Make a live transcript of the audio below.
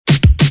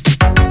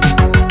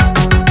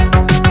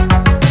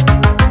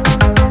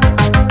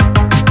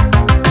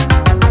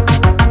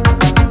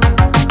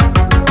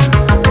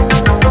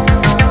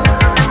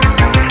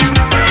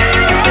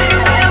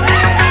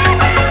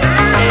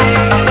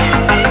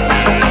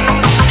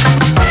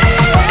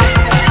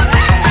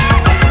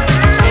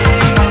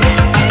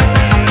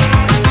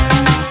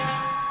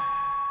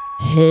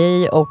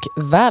och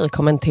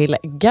välkommen till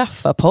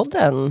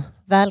Gaffa-podden.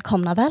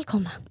 Välkomna.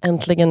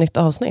 Äntligen nytt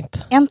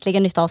avsnitt.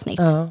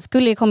 Ja.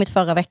 Skulle ju kommit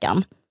förra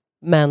veckan.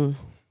 Men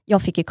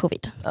jag fick ju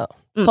covid. Ja.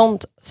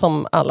 Sånt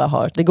som alla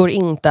har. Det går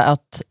inte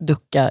att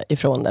ducka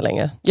ifrån det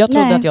längre. Jag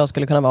trodde att jag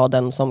skulle kunna vara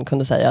den som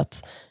kunde säga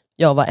att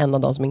jag var en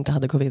av de som inte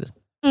hade covid.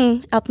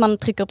 Att man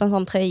trycker upp en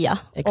sån tröja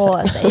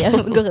och säger,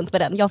 går runt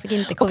med den. Jag fick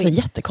inte covid.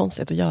 Också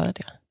jättekonstigt att göra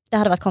det. Det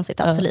hade varit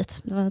konstigt,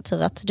 absolut. Det var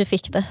tur att du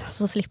fick det,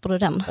 så slipper du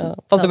den. Ja.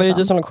 Fast det var ju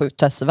du som var sjukt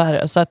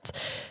testvärre. Så att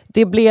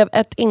det blev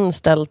ett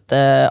inställt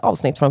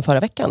avsnitt från förra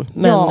veckan.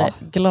 Men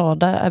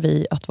glada är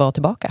vi att vara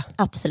tillbaka.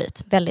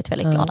 Absolut, väldigt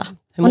glada.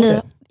 Hur mår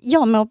du?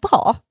 Jag mår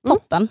bra,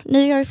 toppen.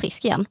 Nu är jag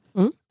frisk igen.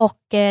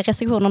 Och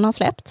restriktionerna har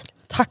släppt.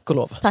 Tack och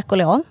lov. Tack och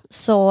lov.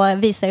 Så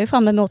vi ser ju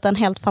fram emot en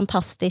helt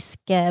fantastisk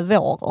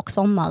vår och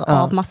sommar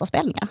av massa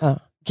spelningar. Ja.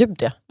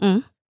 Gud ja.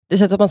 Det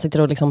sätts att man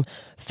sitter och liksom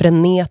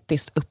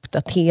frenetiskt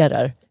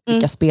uppdaterar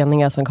vilka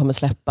spelningar som kommer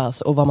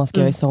släppas och vad man ska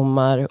göra i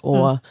sommar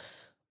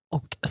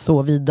och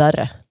så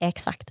vidare.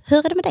 Exakt.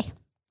 Hur är det med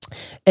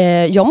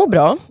dig? Jag mår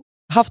bra.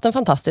 Haft en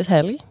fantastisk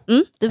helg.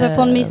 Du var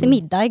på en mysig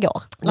middag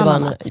igår.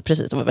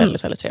 Precis, det var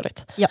väldigt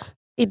trevligt. Ja.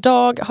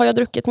 Idag har jag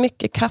druckit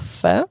mycket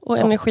kaffe och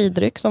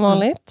energidryck som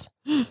vanligt.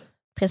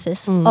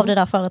 Precis, av det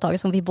där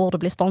företaget som vi borde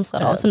bli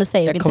sponsrade av. Så nu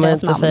säger vi inte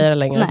deras namn. Jag kommer inte säga det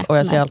längre. Och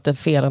jag säger alltid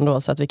fel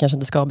ändå, så att vi kanske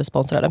inte ska bli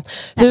sponsrade.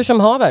 Hur som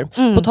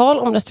haver. På tal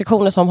om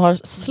restriktioner som har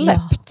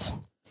släppt.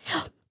 Ja.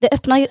 Det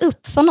öppnar ju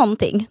upp för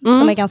någonting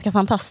som är ganska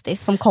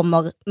fantastiskt, som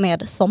kommer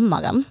med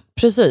sommaren.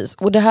 Precis,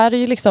 och det här är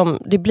ju liksom,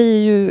 det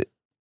blir ju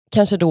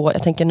kanske då,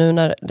 jag tänker nu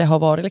när det har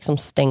varit liksom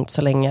stängt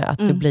så länge, att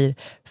det blir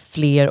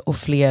fler och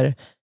fler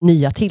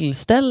nya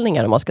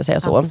tillställningar, om man ska säga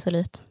så.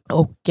 Absolut.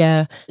 Och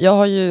jag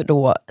har ju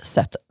då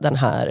sett den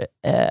här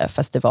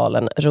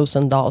festivalen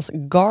Rosendals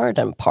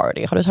Garden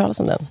Party. Har du hört talas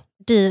om den?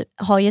 Du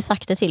har ju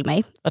sagt det till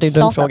mig. Ja, det är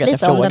en dum fråga att jag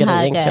frågade dig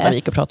egentligen när vi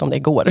gick och pratade om det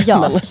igår.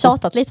 Ja,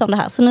 tjatat lite om det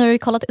här. Så nu har vi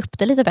kollat upp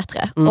det lite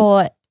bättre.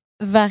 Och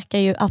verkar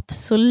ju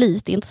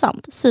absolut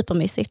intressant.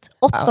 Supermysigt.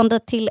 8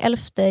 till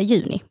 11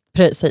 juni.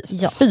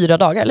 Precis, 4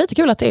 dagar. Lite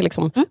kul att det är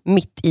liksom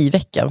mitt i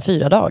veckan,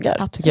 4 dagar.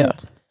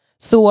 Absolut.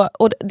 Så,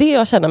 och det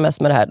jag känner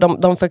mest med det här,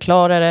 de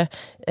förklarar det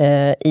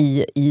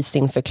i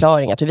sin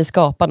förklaring att vi vill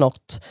skapa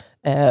något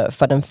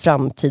för den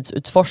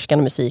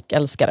framtidsutforskande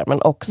musikälskaren,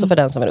 men också för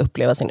den som vill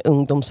uppleva sin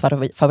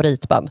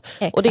ungdomsfavoritband.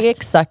 Exakt. Och det är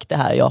exakt det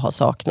här jag har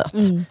saknat.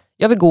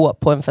 Jag vill gå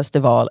på en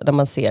festival där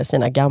man ser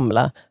sina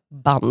gamla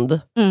band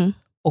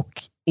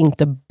och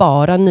inte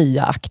bara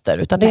nya akter,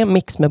 utan det är en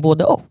mix med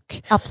både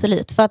och.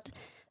 Absolut, för att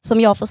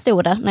som jag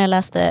förstod det när jag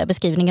läste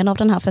beskrivningen av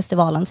den här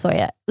festivalen, så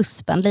är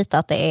USPen lite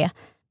att det är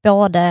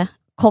både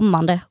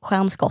kommande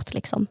stjärnskott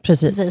liksom.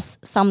 Precis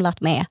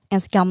samlat med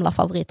ens gamla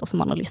favoriter som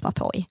man har lyssnat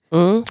på i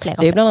flera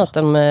Det är bland annat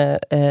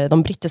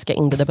de brittiska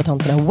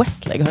indie-debutanterna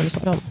Wet Leg. Har du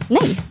lyssnat på dem?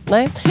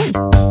 Nej.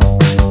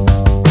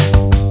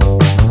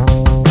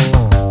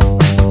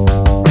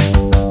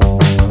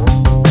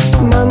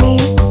 Mommy,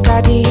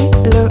 Daddy,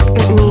 look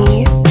at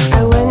me.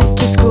 I went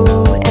to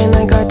school and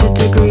I got a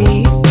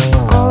degree.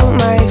 All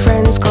my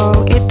friends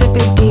call it the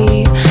big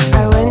D.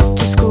 I went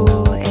to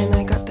school and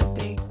I got the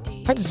big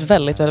D. Faktiskt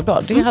väldigt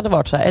bra. Det hade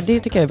varit så här, det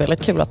tycker jag är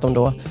väldigt kul att de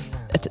då,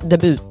 ett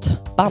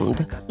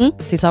debutband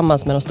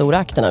tillsammans med de stora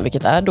akterna,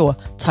 vilket är då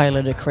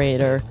Tyler the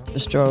Creator, The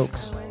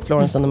Strokes,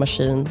 Florence and the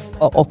Machine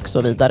och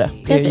så vidare.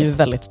 Det är ju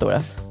väldigt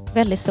stora.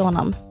 Väldigt stora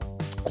namn.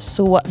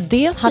 Så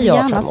det ser hade jag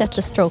gärna framåt. sett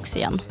The Strokes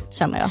igen,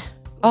 känner jag.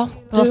 Ja,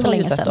 du har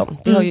ju sett sedan. dem.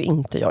 Det har ju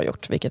inte jag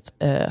gjort, vilket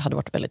hade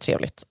varit väldigt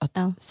trevligt att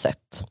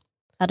sett.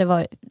 Ja,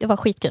 det var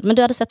skitkul. Men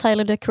du hade sett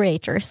Tyler the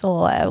Creator,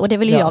 och det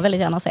vill ju jag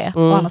väldigt gärna se på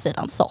andra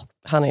sidan. Så.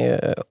 Han är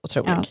ju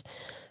otrolig. Ja.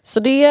 Så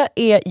det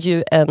är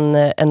ju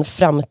en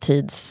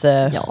framtids...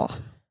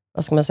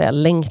 vad ska man säga,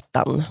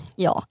 längtan.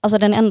 Ja, alltså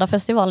den enda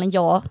festivalen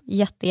jag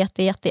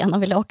jättegärna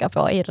vill åka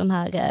på är den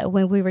här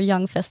When We Were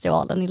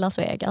Young-festivalen i Las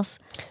Vegas.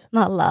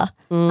 Med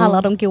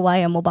alla de goa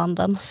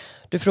emo-banden.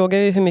 Du frågar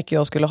ju hur mycket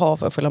jag skulle ha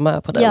för att följa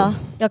med på den. Ja,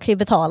 jag kan ju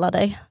betala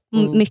dig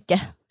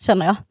mycket,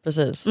 känner jag.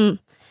 Precis.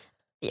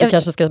 Du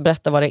kanske ska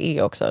berätta vad det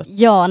är också.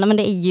 Ja, nej, men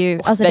det är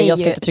ju... Alltså, nej, jag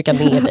ska inte trycka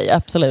ner dig,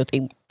 absolut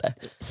inte.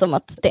 Som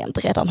att det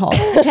inte redan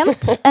har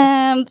hänt.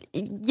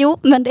 Jo,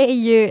 men det är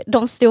ju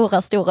de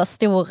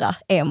stora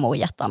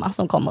emo-jättarna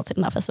som kommer till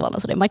den här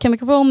festivalen. Så det är My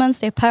Chemical Romance,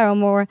 det är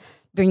Paramore,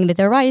 Bring Me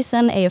The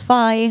Horizon,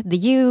 AFI,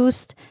 The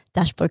Used,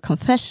 Dashboard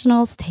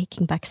Confessionals,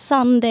 Taking Back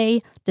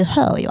Sunday. Du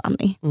hör ju,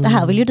 Annie. Det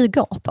här vill ju du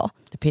gå på.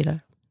 Det pirrar.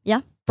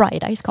 Ja,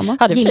 Bright Eyes kommer.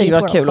 Hade det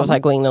varit kul att så här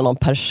gå in i någon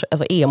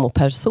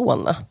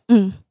emo-persona.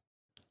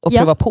 Och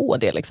prova på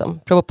det liksom.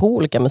 Prova på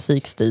olika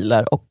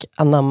musikstilar och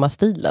anamma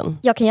stilen.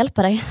 Jag kan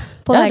hjälpa dig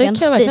på vägen. Det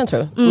kan jag verkligen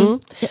tro.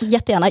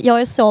 Jättegärna.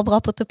 Jag är så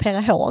bra på att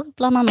tupera hår,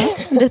 bland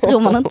annat. Det tror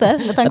man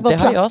inte, med tanke på hur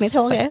platt mitt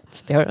hår är.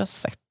 Det har jag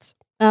sett.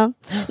 Ja.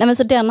 Nej, men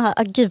så den här,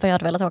 gud vad jag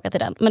hade velat åka till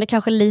den. Men det är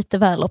kanske lite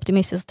väl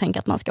optimistiskt att tänka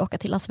att man ska åka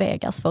till Las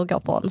Vegas för att gå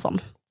på en sån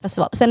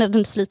festival. Sen är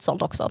den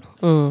slutsåld också.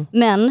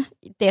 Men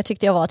det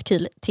tyckte jag var ett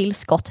kul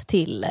tillskott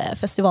till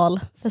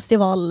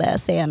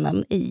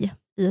festivalscenen i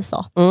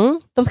USA.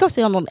 De ska också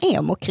göra någon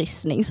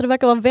emo-kryssning, så det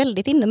verkar vara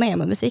väldigt inne med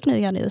emo-musik nu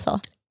igen i USA.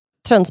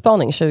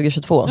 trendspaning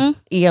 2022.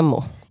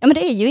 Emo. Ja, men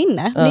det är ju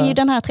inne. Det är ju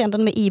den här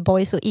trenden med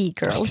e-boys och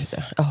e-girls.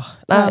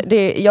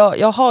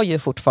 Jag har ju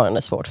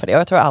fortfarande svårt för det.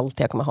 Jag tror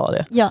alltid jag kommer ha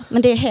det. Ja,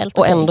 men det är helt Och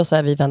okej. ändå så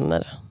är vi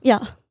vänner. Ja,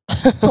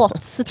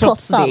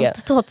 trots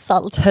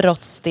allt.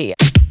 Trots det.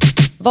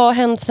 Vad har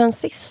hänt sen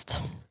sist?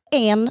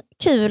 En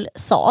kul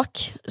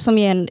sak, som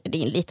är det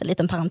är en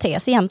liten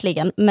parentes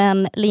egentligen,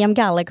 men Liam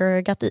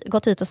Gallagher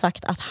gått ut och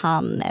sagt att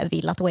han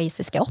vill att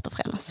Oasis ska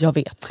återförenas. Jag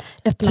vet.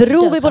 Öppna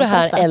Tror vi på det dörren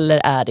här för detta.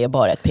 eller är det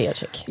bara ett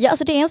PR-trick? Ja,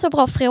 alltså det är en så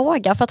bra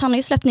fråga, för att han har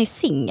ju släppt ny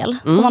singel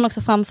som han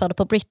också framförde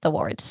på Brit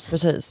Awards.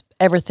 Precis.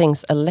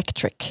 Everything's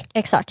electric.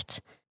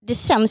 Exakt. Det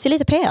känns ju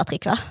lite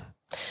PR-trick, va?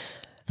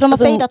 För de har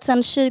fejdat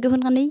sedan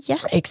 2009.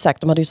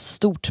 Exakt, de hade ju ett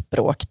stort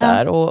bråk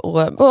där. Och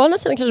å andra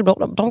sidan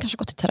kanske de kanske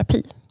gått i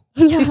terapi.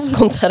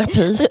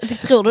 Syskonterapi.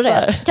 Tror du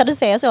det? Kan du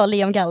säga så,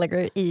 Liam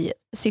Gallagher i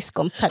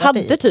syskonterapi?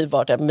 Hade typ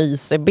varit en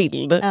mysig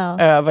bild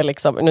över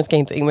liksom, nu ska jag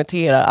inte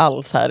imitera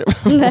alls här,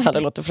 det hade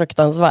låtit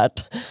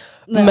fruktansvärt.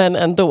 Nej. Men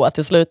ändå,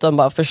 till slut de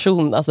bara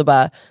försonas, alltså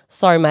bara,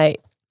 sorry mate,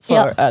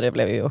 sorry. Det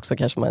blev ju också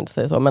kanske man inte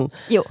säger så, men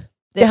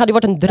det hade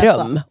varit en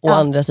dröm å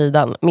andra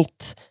sidan.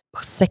 Mitt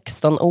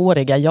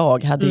 16-åriga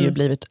jag hade ju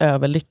blivit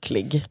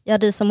överlycklig. Ja,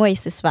 du som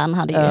Oasis-fan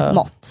hade ju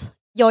mått.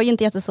 Jag är ju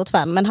inte jättestort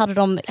fan, men hade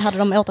de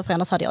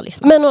återförenats hade jag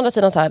lyssnat. Men å andra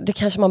sidan så här, det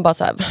kanske man bara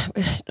så här,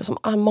 som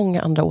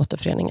många andra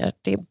återföreningar,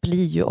 det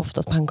blir ju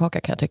oftast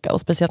pannkaka kan jag tycka.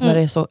 Och speciellt när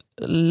det är så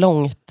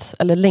långt,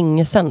 eller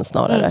länge sedan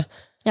snarare.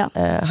 Ja.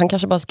 Han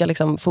kanske bara ska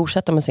liksom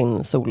fortsätta med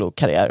sin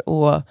solokarriär.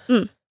 Och,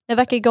 det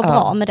verkar ju gå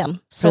bra med den.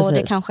 Så precis.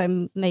 Det kanske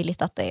är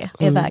möjligt att det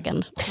är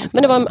vägen.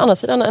 Men det var å andra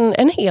sidan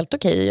en helt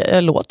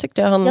okej låt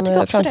tyckte jag han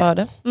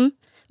framförde.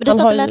 Men du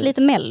sa att det lät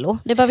lite mello.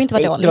 Det behöver inte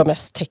vara dåligt. Det var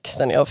mest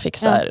texten jag fick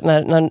så här.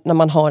 När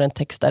man har en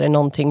text där det är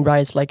någonting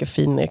Rise Like a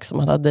Phoenix som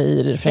han hade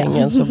i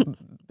refrängen så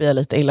blir jag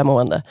lite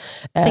illamående.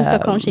 Tänk på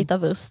Conchita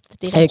Wurst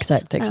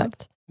direkt.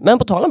 Exakt. Men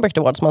på tal om Brit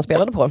Awards som han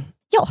spelade på.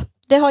 Ja,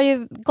 det har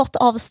ju gått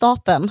av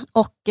stapeln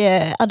och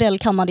Adele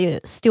kammade ju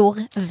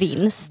stor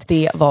vinst.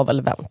 Det var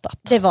väl väntat.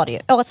 Det var det ju.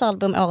 Årets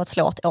album, årets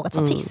låt, årets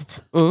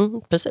artist.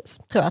 Precis.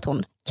 Tror jag att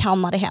hon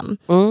kammade hem.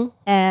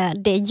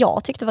 Det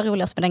jag tyckte var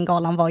roligast med den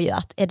galan var ju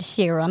att Ed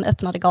Sheeran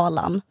öppnade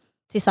galan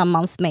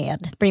tillsammans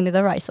med Bring Me The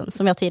Horizon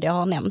som jag tidigare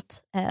har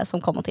nämnt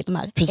som kommer till den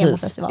här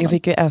emo-festivalen. Jag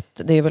fick ju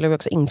det vill jag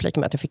också inflika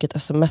med att jag fick ett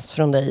sms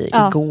från dig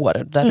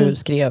igår där du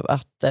skrev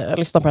att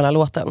lyssna på den här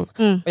låten.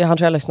 Och jag hann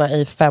tror jag lyssna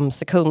i 5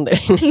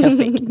 sekunder innan jag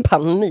fick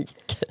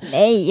panik.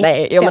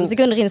 Nej, 5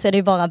 sekunder in så är det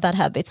ju bara Bad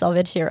Habits av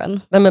Ed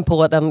Sheeran. Nej, men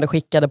på den du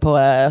skickade på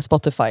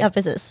Spotify. Ja,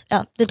 precis.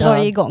 Ja, det drar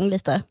ju igång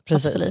lite.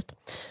 Precis. Absolut.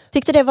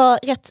 Tyckte det var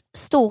rätt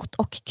stort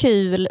och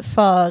kul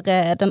för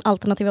den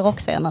alternativa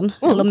rockscenen.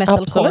 Eller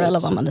metalcore eller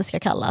vad man nu ska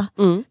kalla.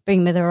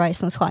 Bring Me The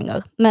Horizons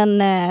genre. Men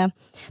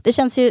det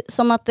känns ju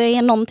som att det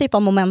är någon typ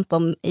av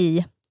momentum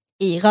i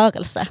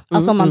rörelse.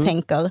 Alltså om man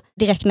tänker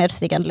direkt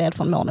nedstigande led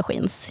från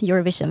Måneskins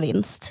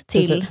Eurovision-vinst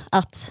till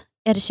att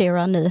Ed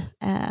Sheeran nu,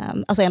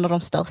 alltså en av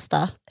de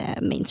största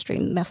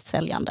mainstream mest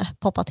säljande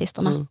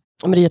popartisterna.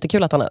 Men det är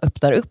jättekul att han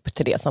öppnar upp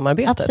till det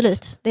samarbetet.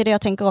 Absolut, det är det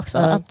jag tänker också.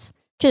 Att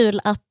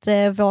kul att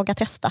våga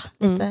testa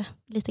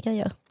lite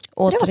grejer.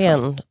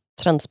 Återigen,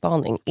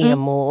 trendspaning,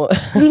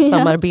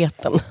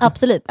 emo-samarbeten.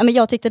 Absolut, men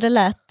jag tyckte det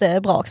lät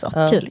bra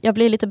också. Kul. Jag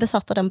blev lite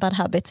besatt av den Bad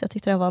Habits. Jag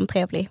tyckte det var en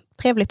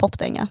trevlig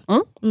popdänga.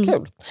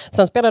 Kul.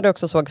 Sen spelade jag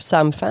också såg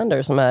Sam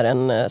Fender som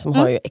är som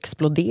har ju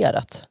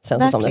exploderat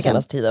sen som den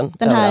senaste tiden.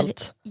 Den här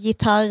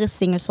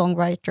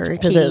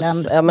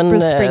gitarr-singer-songwriter-killen. Ja,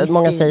 Bruce Springsteen.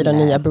 Många säger den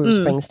nya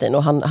Bruce Springsteen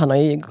och han har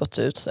ju gått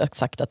ut och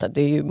sagt att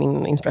det är ju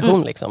min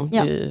inspiration liksom.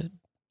 Ja.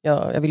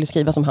 Jag vill ju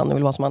skriva som han och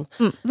vill vara som han.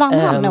 Vann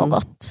han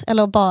något?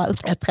 Eller bara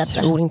uppträdde? Jag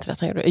tror inte att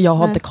han gjorde det. Jag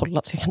har inte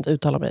kollat så jag kan inte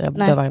uttala mig.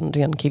 Det var en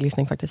ren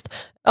killgissning faktiskt.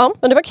 Ja,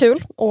 men det var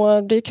kul.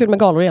 Och det är kul med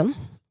galor igen.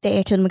 Det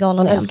är kul med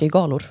galor igen. Man älskar ju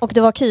galor. Och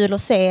det var kul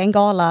att se en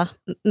gala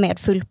med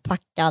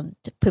fullpackad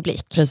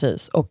publik.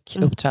 Precis, och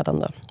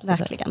uppträdande.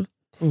 Verkligen.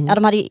 Ja,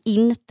 de hade ju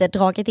inte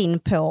dragit in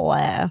på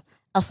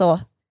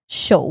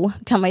show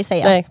kan man ju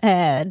säga.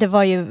 Det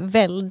var ju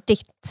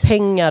väldigt...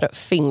 Pengar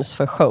finns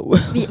för show.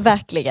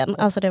 Verkligen.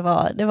 Alltså det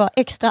var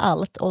extra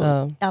allt och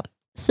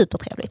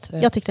supertrevligt.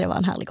 Jag tyckte det var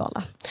en härlig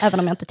gala. Även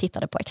om jag inte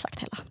tittade på exakt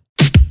hela.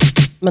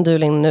 Men du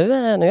Linn, nu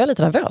är jag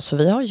lite nervös för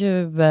vi har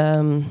ju...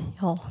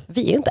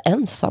 Vi är inte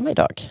ensamma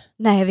idag.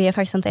 Nej, vi är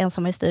faktiskt inte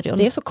ensamma i studion.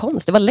 Det är så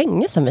konstigt. Det var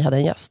länge sedan vi hade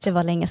en gäst. Det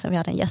var länge sedan vi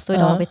hade en gäst och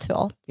idag har vi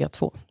 2. Vi har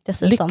 2.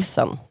 Dessutom.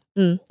 Lyxen.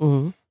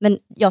 Men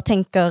jag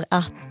tänker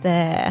att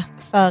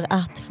för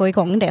att få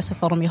igång det så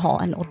får de ju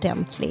ha en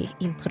ordentlig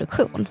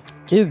introduktion.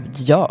 Gud,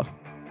 ja.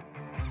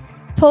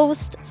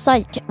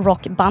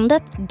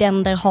 Post-psych-rockbandet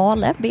Dender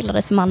Hale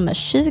bildades i Malmö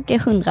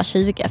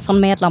 2020 från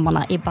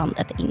medlemmarna i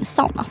bandet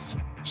Insaunas.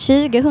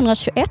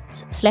 2021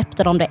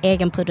 släppte de det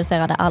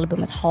egenproducerade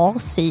albumet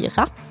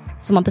Harsyra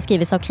som har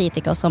beskrivits av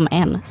kritiker som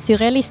en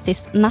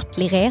surrealistisk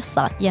nattlig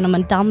resa genom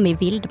en dammig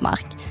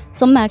vildmark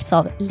som märks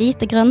av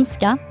lite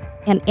grönska,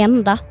 en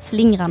enda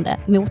slingrande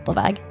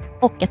motorväg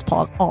och ett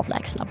par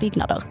avlägsna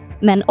byggnader.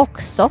 Men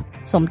också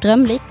som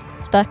drömligt,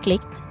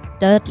 spökligt,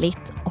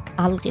 dödligt och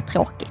aldrig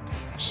tråkigt.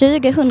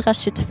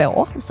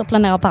 2022 så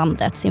planerar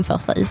bandet sin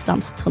första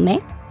utlandsturné.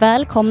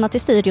 Välkomna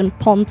till studion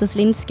Pontus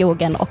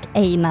Lindskogen och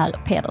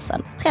Einar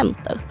Pedersen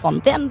Trenter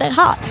från Den der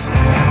Hal.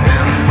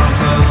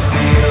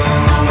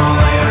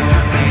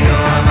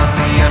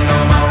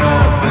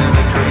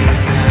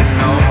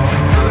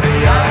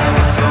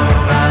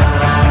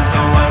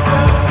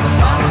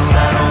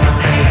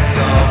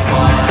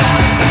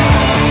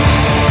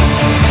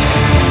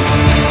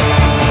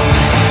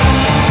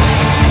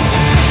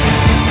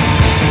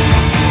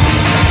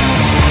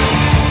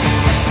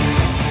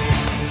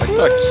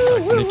 Tack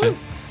så mycket.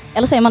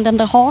 Eller säger man Den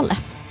der Hale?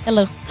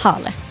 Eller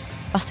Hale?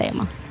 Vad säger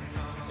man?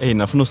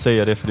 Einar får nog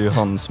säga det, för det är ju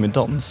han som är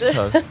dansk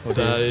här. Och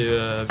Det är ju...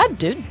 Är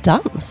du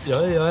dansk?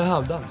 Jag är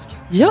halvdansk.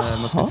 Jaha.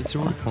 Man ska inte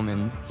tro på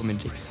min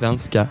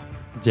rikssvenska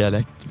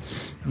dialekt.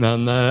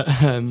 Men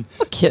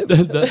Vad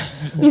kul.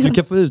 du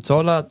kan få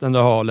uttala Den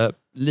der Hale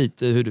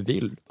lite hur du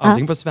vill.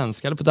 Antingen på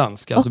svenska eller på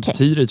danska, så Okej.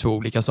 betyder det 2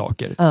 olika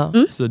saker. Ja.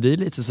 Så det är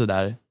lite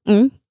sådär,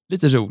 Mm.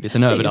 lite roligt,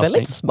 en Det är överraskning.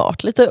 väldigt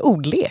smart, lite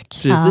ordlek.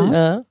 Precis.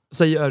 Ja.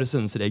 Säg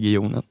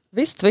Öresundsregionen.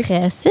 Visst.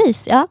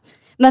 Precis, ja.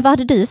 Men vad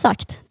hade du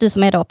sagt? Du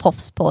som är då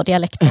proffs på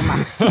dialekterna.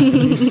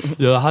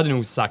 Jag hade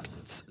nog sagt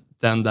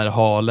Den der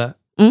Hale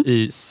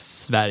i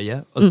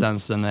Sverige. Och sen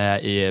så när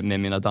jag är med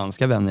mina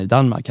danska vänner i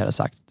Danmark hade jag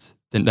sagt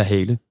Den der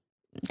Hale.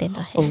 Den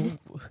der Oh. Hale.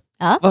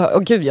 Ja.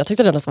 Gud, jag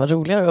tyckte det nästan var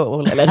roligare.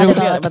 Eller Ja, det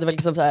roligare, var- men det var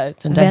liksom så här,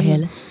 den där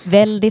hel.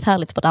 Väldigt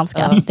härligt på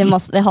danska. Ja.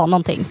 Det har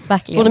någonting,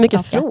 verkligen. Får du mycket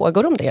danska.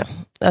 frågor om det?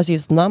 Alltså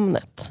just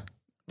namnet. det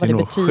Vad är det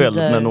nog betyder. själv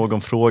när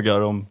någon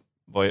frågar om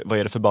vad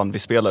är det för band vi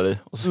spelar i,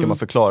 och så ska man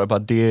förklara bara,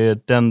 det är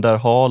Den der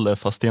Hale,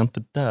 fast det är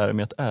inte där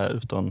med ett ä,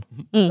 utan...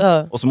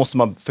 Ja, Och så måste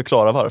man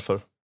förklara varför.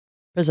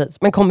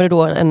 precis. Men kommer det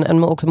då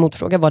en också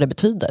motfråga vad det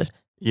betyder?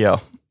 Ja,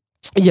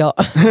 Ja,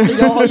 för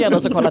jag har gärna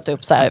så kollat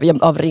upp så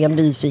här, av ren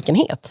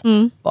nyfikenhet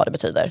vad det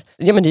betyder.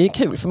 Ja, men det är ju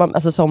kul för man,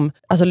 alltså, som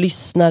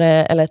lyssnare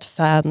eller ett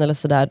fan eller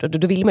sådär,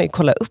 då vill man ju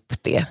kolla upp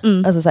det.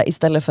 Alltså, så här,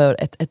 istället för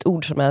ett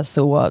ord som är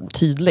så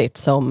tydligt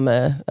som,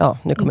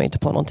 nu kommer jag inte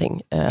på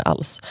någonting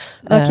alls.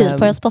 Vad kul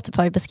på er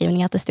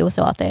Spotify-beskrivning att det stod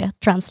så att det är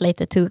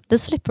translated to the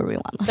slippery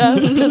one. Ja,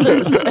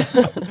 precis.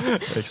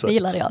 exakt. Det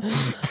gillade jag.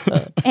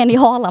 Är ni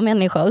hala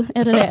människor?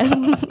 Är det det?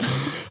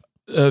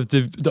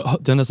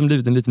 Det har nästan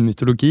blivit en liten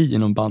mytologi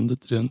inom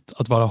bandet runt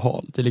att vara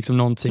hal. Det är liksom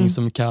någonting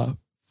som kan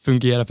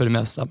fungera för det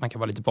mesta. Man kan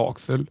vara lite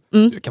bakfull,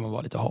 då kan man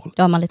vara lite hal.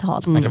 Då är man lite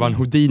hal. Man kan vara en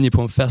Houdini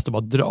på en fest och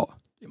bara dra.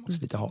 Det är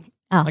också lite hal.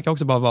 Ja. Man kan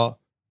också bara ha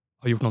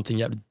gjort någonting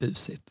jävligt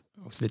busigt.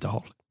 Också lite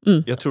hal.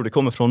 Jag tror det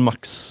kommer från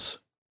Max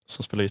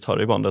som spelar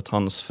gitarr i bandet.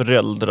 Hans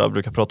föräldrar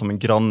brukar prata om en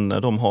granne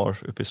de har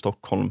uppe i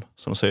Stockholm,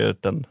 som säger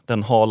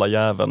den hala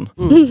jäveln.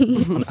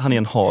 Han är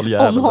en hal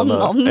jävel. Om den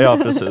där. honom. Ja,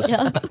 precis.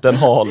 Ja. Den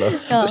hale.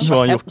 Ja. Så har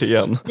han gjort det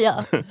igen. Ja.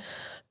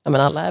 Ja,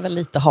 men alla är väl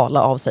lite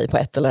hala av sig på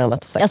ett eller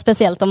annat sätt. Ja,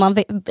 speciellt om man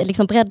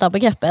liksom breddar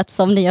begreppet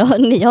som ni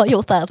har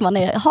gjort där, att man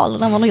är hal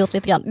när man har gjort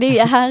lite grann. Det är ju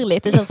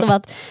härligt, det känns som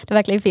att det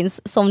verkligen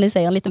finns, som ni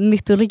säger, en liten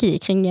mytologi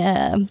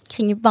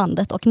kring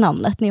bandet och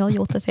namnet. Ni har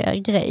gjort det till er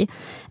grej.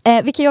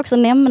 Vi kan ju också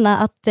nämna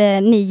att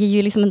ni är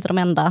ju liksom inte de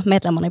enda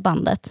medlemmarna i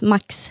bandet.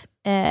 Max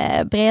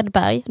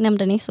Bredberg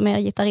nämnde ni som är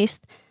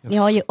gitarrist. Ni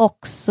har ju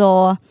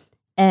också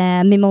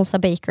Mimosa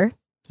Baker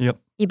Ja.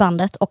 i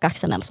bandet och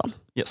Axel Nelson.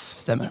 Yes.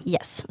 Stämmer.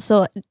 Yes,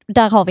 så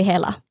där har vi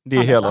hela. Det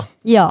är hela.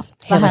 Ja,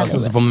 vad Hela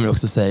härligt. Så får man väl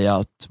också säga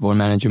att vår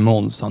manager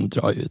Måns, han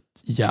drar ju ett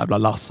jävla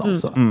lass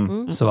alltså.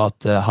 Så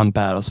att han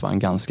bär oss fan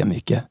ganska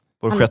mycket.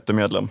 Vår sjätte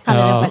medlem. Han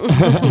är Ja. den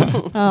sjätte.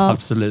 Ja,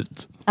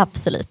 Absolut.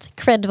 absolut.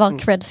 Cred var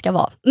cred ska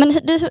vara. Men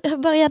hur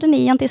började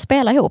ni egentligen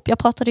spela ihop? Jag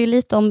pratade ju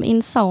lite om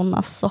In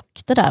Saunas och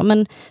det där,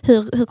 men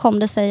hur kom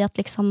det sig att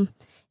liksom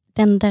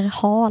Den der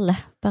Hale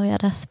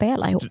började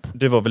spela ihop?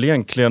 Det var väl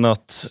egentligen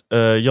att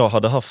jag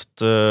hade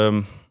haft...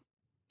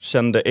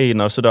 kände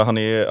Einar sådär,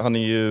 han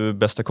är ju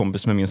bästa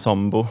kompis med min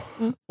sambo.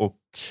 Och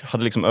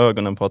hade liksom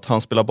ögonen på att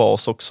han spelar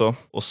bas också.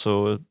 Och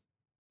så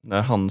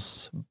när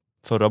hans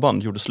förra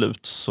band gjorde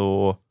slut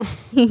så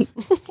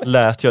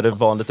lät jag det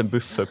vara en liten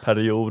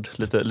bufferperiod,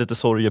 lite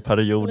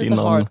sorgeperiod Lite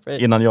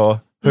heartbreak. innan jag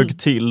högg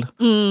till.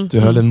 Du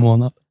höll en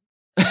månad.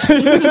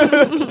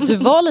 Du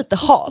var lite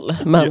hal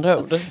med andra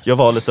ord. Jag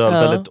var lite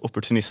väldigt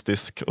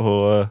opportunistisk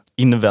och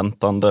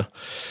inväntande.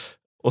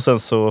 Och sen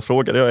så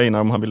frågade jag Einar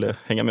om han ville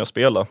hänga med och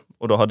spela.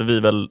 Och då hade vi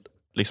väl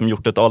liksom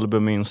gjort ett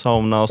album i In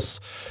Saunas.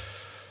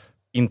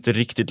 Inte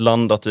riktigt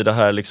landat i det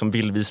här liksom,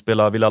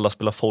 vill alla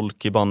spela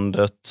folk i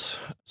bandet.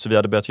 Så vi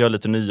hade börjat göra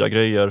lite nya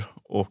grejer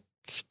och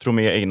drog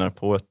med Einar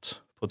på ett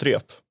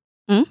rep.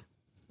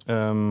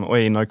 Och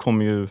Einar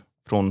kom ju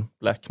från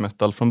black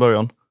metal från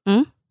början.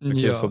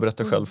 Du kan få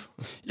berätta själv.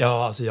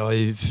 Ja, alltså jag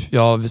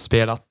har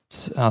spelat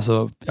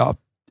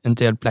en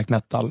del black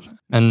metal.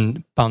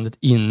 Men bandet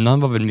innan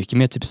var väl mycket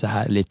mer typ så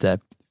här lite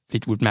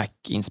Fleetwood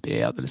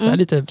Mac-inspirerad. Eller så här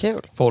lite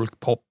Kul.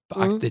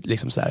 folk-pop-aktigt.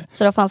 Liksom så här.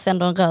 Så då fanns det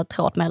ändå en röd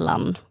tråd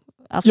mellan...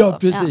 Alltså, Ja,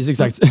 precis,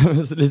 exakt.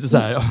 Lite så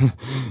här. Ja.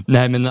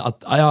 Nej, men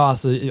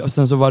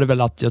sen så var det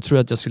väl att jag tror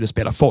att jag skulle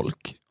spela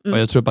folk. Och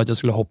jag tror bara att jag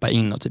skulle hoppa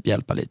in och typ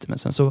hjälpa lite. Men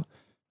sen så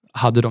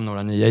hade de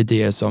några nya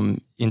idéer som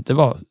inte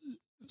var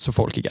så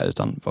folkiga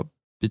utan var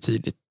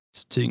betydligt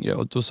tyngre.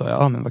 Och då sa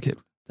jag, men vad kul.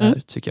 Det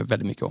här tycker jag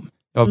väldigt mycket om.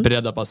 Jag var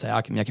beredd att bara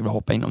säga, men jag kan väl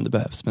hoppa in om det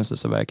behövs. Men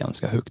så var jag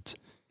ganska högt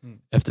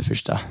efter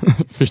första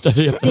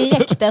repet.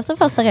 Direkt efter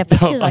första repet,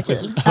 gud vad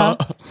kul. Ja.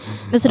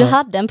 Men så du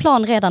hade en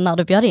plan redan när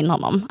du bjöd in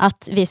honom,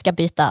 att vi ska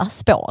byta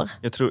spår?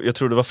 Jag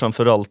tror det var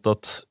framförallt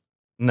att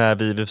när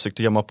vi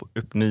försökte jamma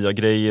upp nya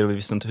grejer och vi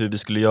visste inte hur vi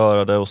skulle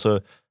göra det, och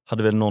så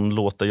hade vi någon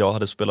låt där jag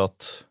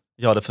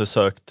hade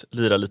försökt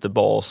lira lite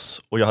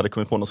bas och jag hade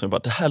kommit på något som bara,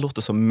 det här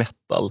låter som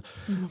metal.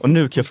 Och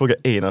nu kan jag fråga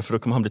Einar, för då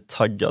kommer han bli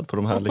taggad på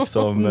de här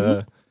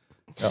liksom...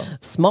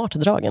 Smart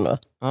dragen då.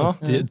 Ja.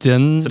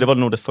 Så det var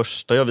nog det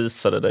första jag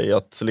visade dig,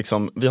 att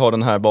liksom, vi har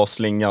den här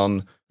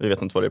basslingan, vi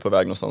vet inte var det är på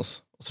väg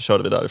någonstans, och så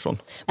körde vi därifrån.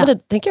 Men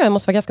det tänker jag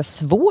måste vara ganska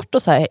svårt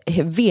att så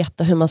här,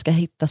 veta hur man ska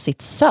hitta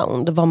sitt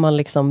sound, vad man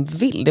liksom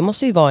vill. Det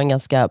måste ju vara en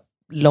ganska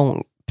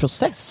lång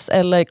process,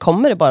 eller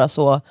kommer det bara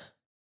så,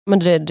 men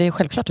det är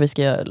självklart att vi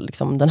ska göra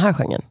liksom den här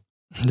genren.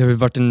 Det har väl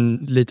varit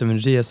lite av en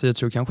resa. Jag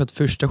tror kanske att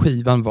första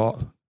skivan var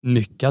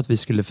mycket att vi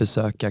skulle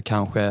försöka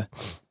kanske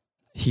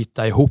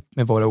hitta ihop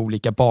med våra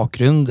olika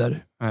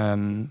bakgrunder,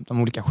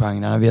 de olika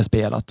genrerna vi har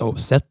spelat och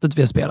sättet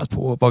vi har spelat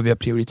på, vad vi har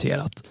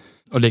prioriterat,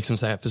 och liksom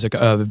så här, försöka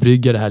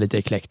överbrygga det här lite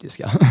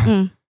eklektiska.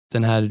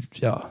 Den här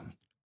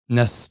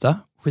nästa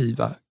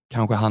skiva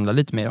kanske handlar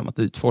lite mer om att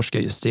utforska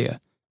just det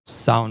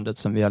soundet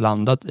som vi har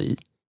landat i,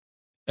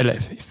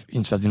 eller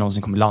inte för att vi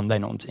någonsin kommer landa i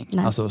någonting.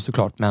 Nej. Alltså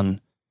såklart,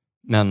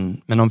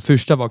 men om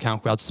första var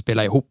kanske att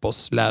spela ihop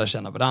oss, lära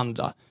känna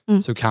varandra,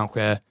 så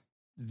kanske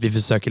vi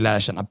försöker lära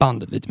känna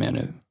bandet lite mer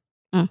nu.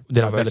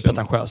 Det är väldigt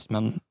pretentiöst,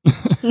 men...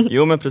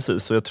 Jo, men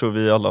precis. Och jag tror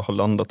vi alla har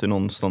landat i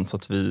någonstans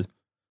att vi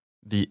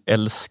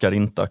älskar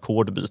inte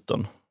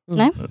ackordbyten.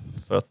 Nej.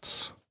 För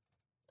att...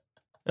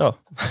 Ja.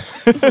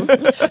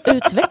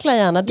 Utveckla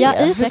gärna det. Ja,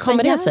 hur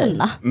kommer det sig?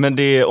 Men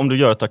om du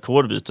gör ett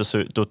ackordbyte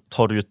så då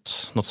tar du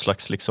något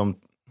slags liksom...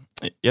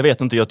 Jag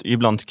vet inte,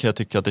 ibland kan jag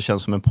tycka att det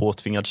känns som en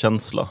påtvingad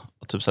känsla.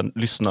 Att typ sen,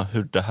 lyssna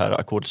hur det här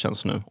ackordet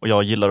känns nu. Och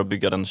jag gillar att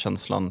bygga den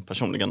känslan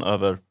personligen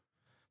över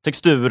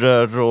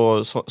texturer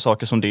och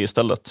saker som det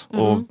istället.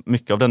 Och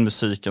mycket av den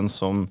musiken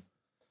som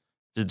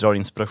vi drar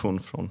inspiration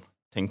från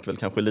tänker väl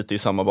kanske lite i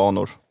samma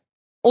banor.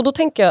 Och då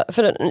tänker jag,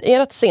 för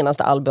ert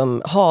senaste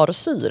album Har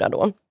syra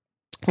då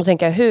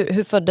tänker jag,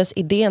 hur föddes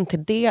idén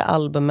till det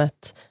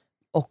albumet,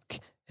 och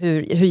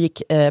hur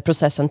gick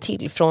processen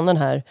till från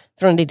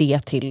en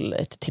idé till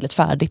ett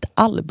färdigt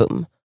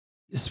album?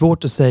 Det är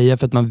svårt att säga,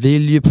 för att man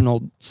vill ju på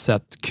något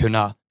sätt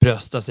kunna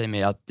brösta sig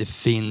med att det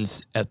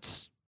finns ett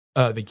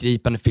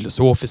övergripande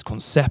filosofiskt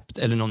koncept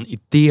eller någon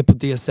idé på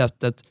det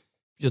sättet.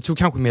 Jag tror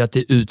kanske mer att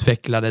det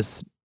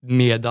utvecklades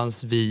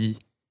medans vi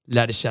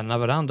lärde känna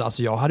varandra.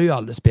 Alltså jag hade ju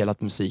aldrig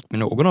spelat musik med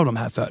någon av de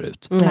här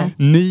förut.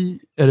 My,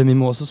 eller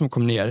Mimosa som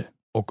kom ner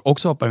och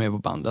också hoppade med på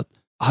bandet,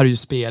 hade ju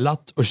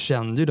spelat och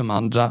kände ju de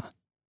andra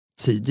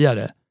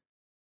tidigare.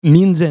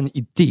 Mindre en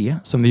idé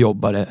som vi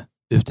jobbade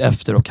ut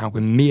efter, och kanske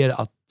mer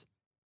att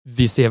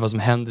vi ser vad som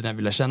händer när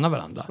vi lär känna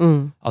varandra.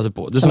 Alltså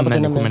både som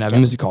människor men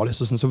även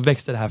musikaliskt. Och sen så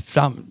växte det här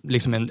fram,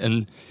 liksom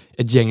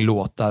ett gäng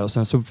låtar, och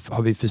sen så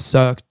har vi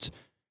försökt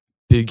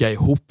bygga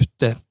ihop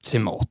det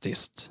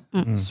tematiskt.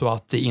 Så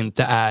att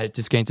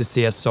det ska inte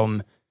ses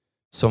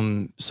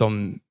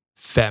som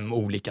 5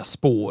 olika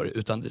spår,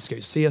 utan det ska ju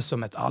ses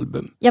som ett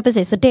album. Ja,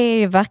 precis. Och det är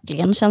ju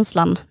verkligen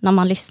känslan när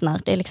man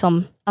lyssnar. Det är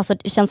liksom, alltså,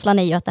 känslan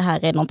är ju att det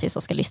här är någonting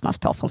som ska lyssnas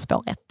på från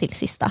spår 1 till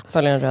sista.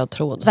 Följer en röd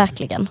tråd.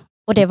 Verkligen.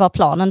 Och det var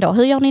planen då.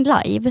 Hur gör ni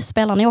live?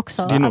 Spelar ni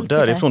också? Det är nog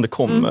därifrån det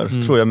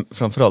kommer, tror jag,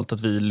 framförallt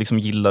att vi liksom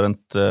gillar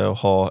inte att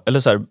ha, eller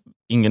så här,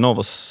 ingen av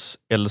oss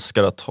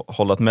älskar att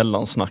hålla ett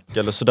mellansnack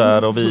eller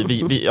sådär, och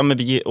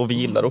vi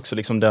gillar också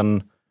liksom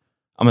den,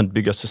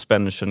 bygga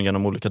suspension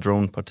genom olika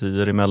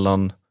dronepartier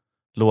emellan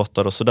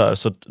låtar och sådär.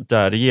 Så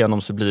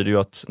därigenom så blir det ju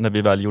att när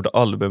vi väl gjorde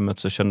albumet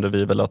så kände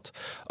vi väl att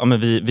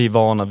vi är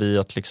vana vid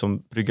att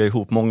liksom brygga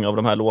ihop många av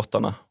de här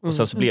låtarna. Och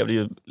sen så blev det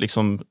ju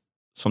liksom,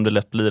 som det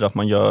lätt blir, att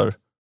man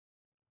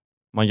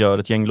gör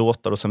ett gäng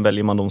låtar och sen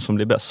väljer man de som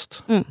blir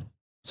bäst.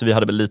 Så vi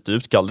hade väl lite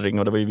utgallring,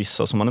 och det var ju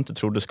vissa som man inte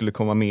trodde skulle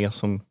komma med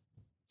som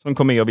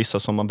kom med, och vissa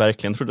som man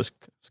verkligen trodde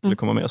skulle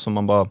komma med som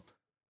man bara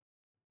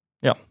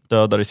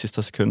dödar i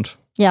sista sekund.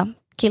 Ja,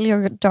 kill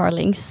your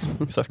darlings.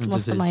 Exakt.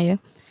 Måste man ju.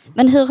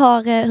 Men hur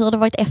har det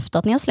varit efter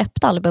att ni har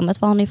släppt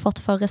albumet? Vad har ni fått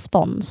för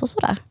respons och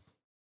sådär?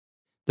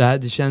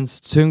 Det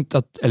känns tungt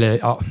att,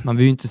 man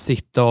vill ju inte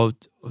sitta och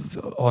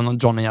ha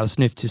någon jävla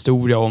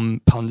snyfthistoria om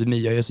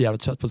pandemi. Jag är så jävla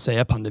trött på att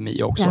säga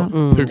pandemi också.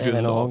 På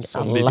grund av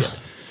som vi vet.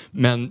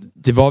 Men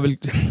det var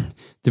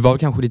väl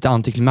kanske lite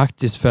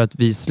antiklimaktiskt, för att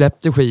vi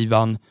släppte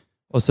skivan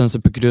och sen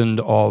så på grund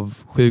av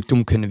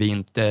sjukdom kunde vi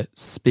inte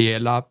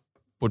spela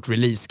vårt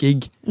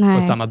release-gig.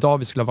 Och samma dag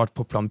vi skulle ha varit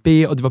på plan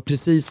B, och det var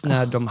precis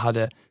när de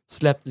hade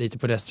släppt lite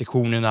på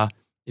restriktionerna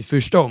i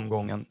första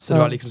omgången. Så det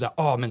var liksom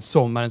såhär, men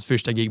sommarens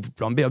första gig på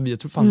plan B. Jag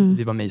tror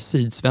vi var med i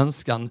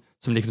Sydsvenskan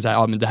som liksom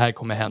såhär, men det här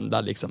kommer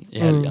hända liksom i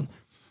helgen.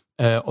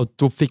 Och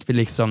då fick vi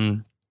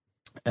liksom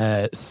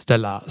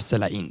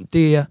ställa in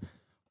det.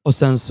 Och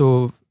sen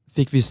så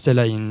fick vi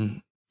ställa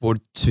in vår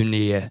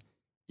turné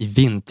i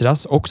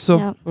vintras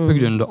också på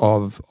grund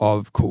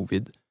av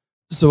covid.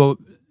 Så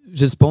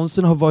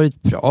responsen har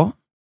varit bra,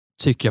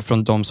 tycker jag,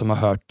 från de som har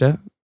hört det.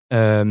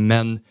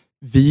 Men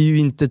vi är ju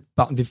inte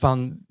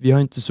vi har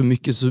inte så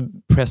mycket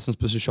presence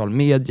på social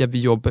media.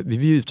 Vi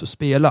vill ut och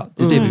spela.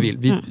 Det är det vi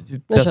vill.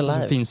 Det bästa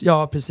som finns.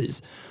 Ja,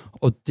 precis.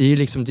 Och det är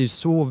liksom, det är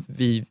så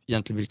vi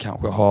egentligen vill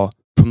kanske ha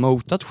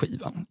promotat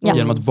skivan.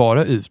 Genom att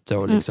vara ute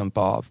och liksom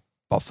bara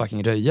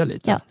fucking röja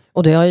lite. Ja.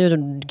 Och det har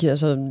ju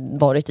alltså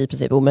varit i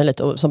princip omöjligt,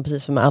 och som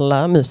precis som med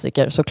alla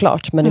musiker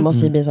såklart, men det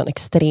måste ju bli en sån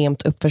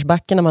extremt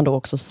uppförsbacke när man då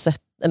också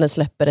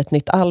släpper ett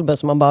nytt album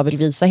som man bara vill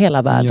visa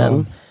hela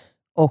världen.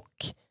 Och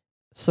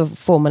så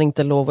får man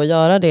inte lov att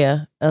göra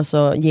det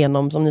alltså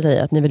genom, som ni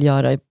säger, att ni vill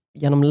göra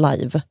genom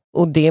live.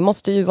 Och det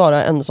måste ju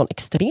vara en sån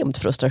extremt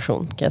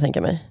frustration, kan jag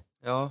tänka mig.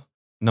 Ja.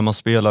 När man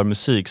spelar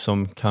musik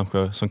som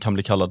kan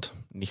bli kallad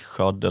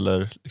nischad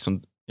eller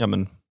liksom,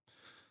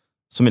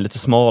 som är lite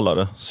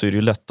smalare, så är det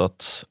ju lätt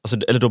att,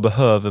 eller då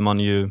behöver man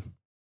ju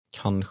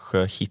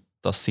kanske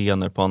hitta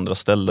scener på andra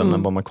ställen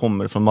än var man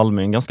kommer från.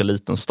 Malmö är en ganska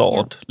liten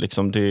stad.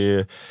 Liksom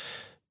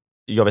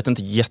jag vet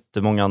inte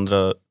jättemånga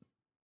andra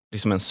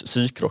liksom en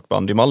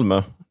psykrockband i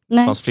Malmö.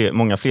 Det fanns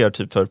många fler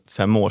typ för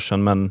 5 år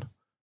sedan, men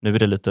nu är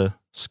det lite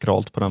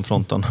skralt på den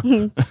fronten.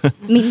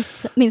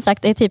 Minst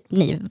sagt, det är typ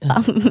ni.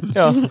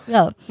 Ja.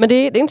 Men det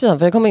är intressant,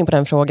 för jag kommer in på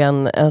den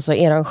frågan, alltså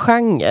eran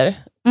genre.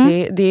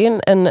 Det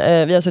är en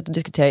vi har suttit och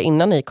diskuterat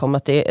innan ni kom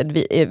att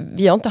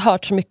vi har inte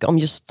hört så mycket om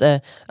just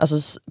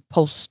alltså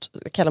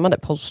kallar man det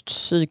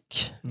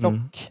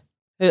postpsyk-rock?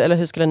 Eller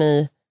hur skulle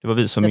ni... Det var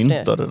vi som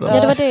myntade det.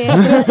 Ja, det var det.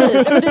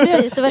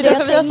 Det var det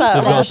jag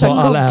tänkte. Jag försöker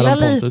googla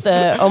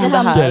lite om det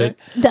här.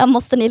 Där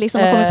måste ni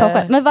liksom ha kommit på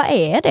själv. Men vad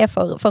är det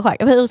för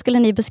genre? Hur skulle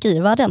ni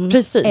beskriva den?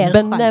 Precis,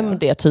 benämn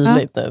det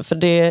tydligt nu. För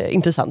det är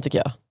intressant tycker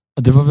jag.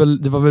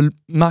 Det var väl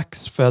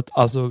max för att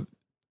alltså,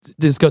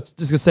 det ska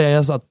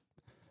sägas att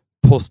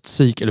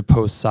postpsyk eller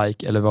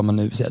postpsyk eller vad man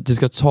nu säger, det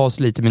ska tas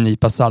lite med en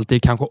nypa salt. Det är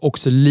kanske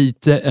också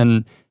lite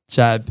en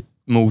jab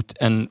mot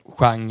en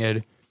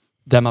genre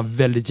där man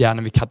väldigt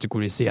gärna vill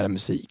kategorisera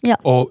musik. Ja.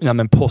 Och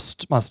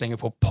man slänger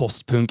på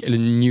postpunk eller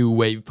new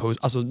wave post.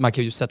 Alltså man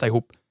kan ju sätta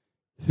ihop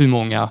hur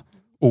många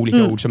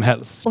olika ord som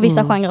helst. Och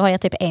vissa genrer har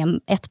jag typ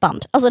ett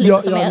band. Alltså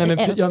lite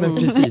men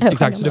precis.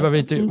 Exakt. Så det var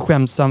lite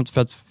skämsamt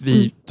för att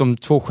de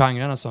 2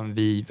 genrerna som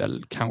vi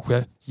väl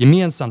kanske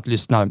gemensamt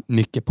lyssnar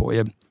mycket på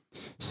är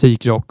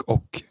psykrock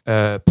och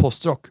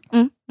postrock.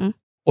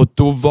 Och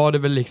då var det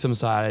väl liksom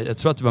så här, jag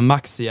tror att det var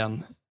Max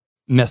igen,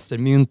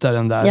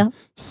 mästermyntaren där,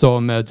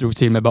 som drog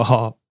till med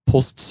bara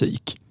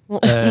postpsyk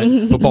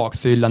på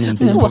bakfyllan in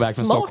på väg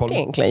från Stockholm. Så smart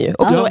egentligen ju,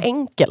 och så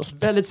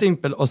enkelt. Väldigt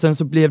simpel, och sen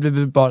så blev det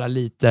väl bara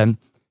lite,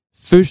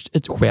 först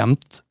ett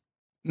skämt,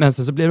 men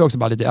sen så blev det också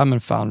bara lite, det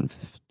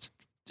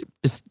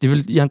är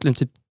väl egentligen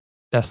typ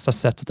bästa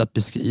sättet att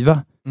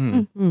beskriva.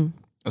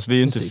 Alltså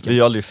vi är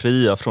ju aldrig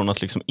fria från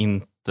att liksom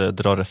inte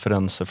dra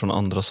referenser från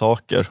andra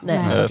saker.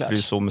 För det är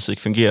så musik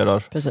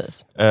fungerar.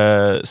 Precis.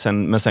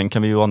 Men sen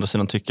kan vi ju å andra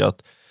sidan tycka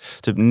att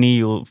typ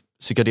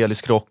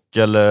neo-psykedelisk rock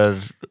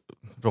eller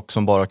rock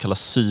som bara kallas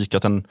psyk,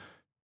 att den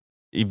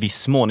i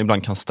viss mån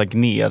ibland kan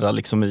stagnera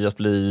liksom i att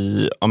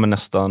bli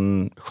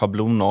nästan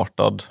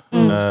schablonartad.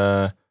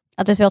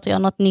 Att det är svårt att göra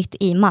något nytt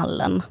i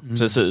mallen.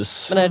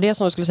 Precis. Men är det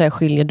som du skulle säga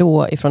skiljer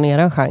då ifrån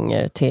era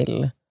genre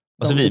till...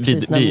 Alltså det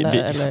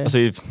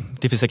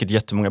finns säkert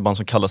jättemånga band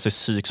som kallar sig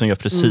psyk som gör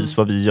precis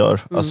vad vi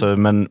gör. Alltså,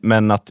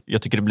 men att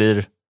jag tycker det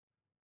blir,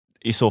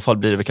 i så fall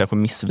blir det väl kanske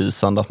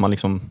missvisande att man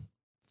liksom,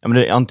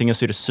 antingen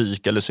så är det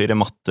psyk eller så är det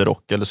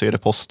matterock eller så är det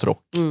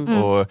postrock.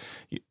 Och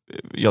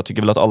jag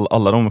tycker väl att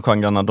alla de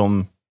genrerna,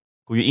 de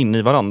går ju in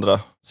i varandra.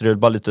 Så det är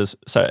bara lite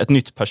så här, ett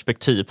nytt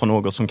perspektiv på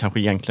något som kanske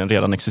egentligen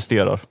redan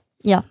existerar.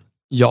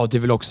 Ja, det är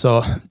väl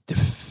också,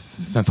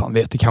 vem fan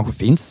vet, det kanske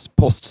finns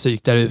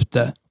postpsyk där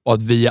ute. Och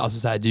att vi, alltså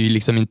så här, det är ju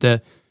liksom inte,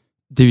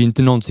 det är ju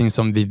inte någonting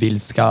som vi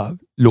vill ska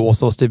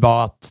låsa oss. Det är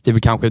bara att det är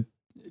väl kanske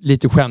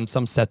lite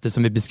skämtsamt sättet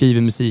som vi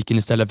beskriver musiken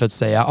istället för att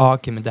säga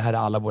okej, men det här är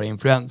alla våra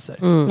influenser.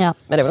 Men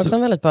det är också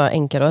en väldigt bra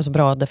enkel och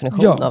bra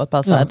definition av att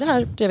bara säga det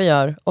här är det vi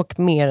gör, och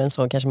mer än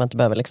så kanske man inte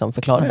behöver liksom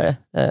förklara det.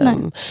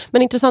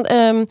 Men intressant,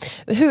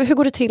 hur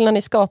går det till när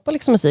ni skapar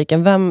liksom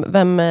musiken?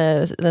 Vem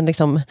är den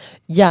liksom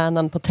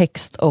hjärnan på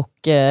text och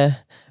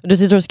du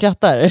sitter och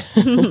skrattar.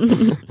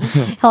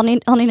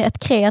 Har ni ett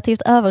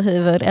kreativt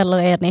överhuvud eller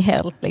är ni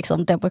helt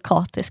liksom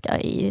demokratiska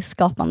i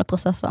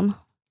skapandeprocessen?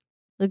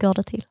 Hur går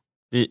det till?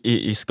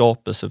 I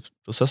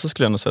skapelseprocessen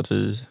skulle jag nog säga att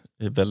vi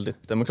är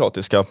väldigt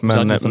demokratiska.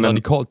 Men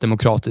radikalt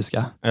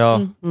demokratiska.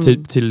 Ja.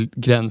 Till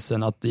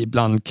gränsen att det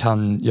ibland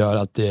kan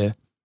göra att det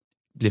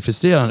blir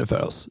frustrerande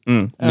för oss.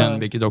 Men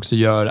vilket också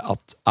gör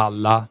att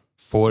alla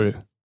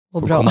får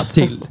komma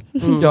till.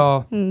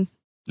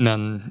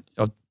 Men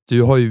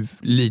du har ju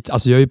lite,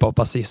 alltså jag är ju bara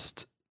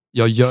basist.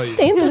 Jag gör ju,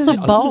 det är inte så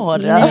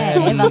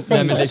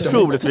bara.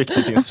 Otroligt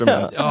viktigt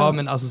instrument. Ja,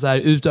 men alltså så här,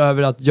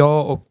 utöver att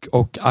jag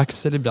och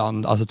Axel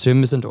ibland, alltså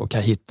trummisen då,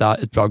 kan hitta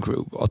ett bra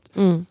groove. Och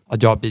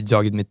att jag har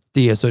bidragit med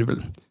det, så är det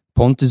väl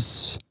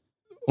Pontus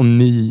och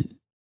My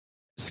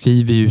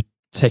skriver ju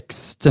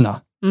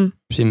texterna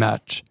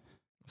primärt.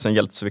 Sen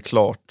hjälps vi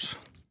klart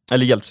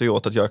eller hjälps vi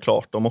åt att göra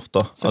klart dem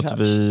ofta. Såklart. Att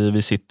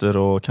vi sitter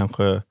och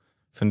kanske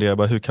funderar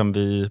bara,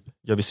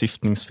 gör vi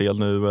syftningsfel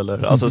nu?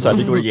 Eller, alltså så här,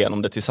 vi går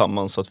igenom det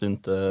tillsammans så att vi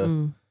inte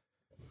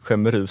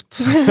skämmer ut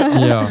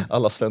Ja.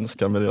 alla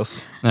svenskar med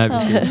deras Nej,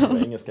 precis.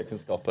 engelska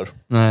kunskaper.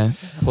 Nej.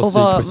 Och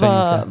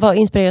vad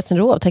inspireras ni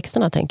då av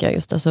texterna, tänker jag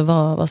just? Alltså,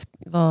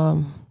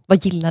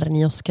 vad gillar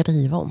ni att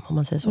skriva om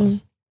man säger så?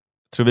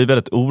 Jag tror vi är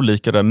väldigt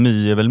olika där.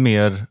 My är väl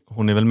mer,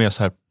 hon är väl mer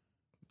så här,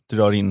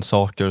 drar in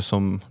saker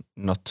som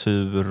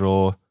natur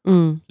och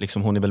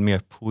liksom hon är väl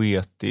mer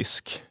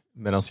poetisk,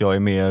 medan jag är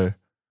mer,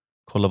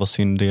 kolla vad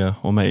synd det är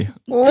om mig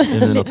i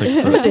mina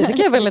texter. Det tycker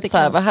jag är väldigt så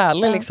här, vad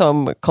härlig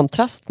liksom,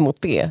 kontrast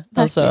mot det.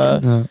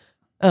 Alltså,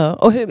 Ja.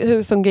 och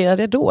hur fungerar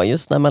det då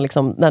just när man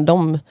liksom, när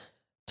de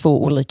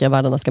två olika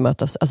världarna ska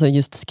mötas, alltså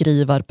just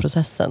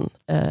skrivarprocessen,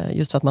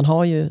 just för att man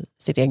har ju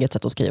sitt eget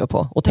sätt att skriva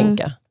på och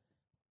tänka.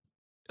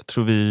 Jag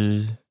tror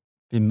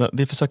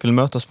vi försöker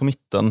mötas på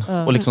mitten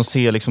och liksom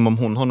se liksom om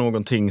hon har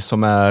någonting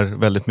som är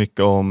väldigt mycket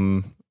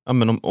om, ja,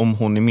 men om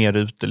hon är mer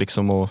ute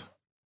liksom och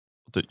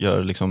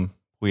gör liksom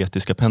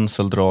poetiska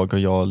penseldrag och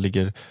jag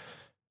ligger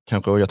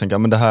kanske och jag tänker, ja,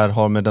 men det här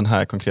har med den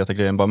här konkreta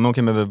grejen, bara, men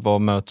okej, men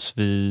vad möts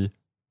vi,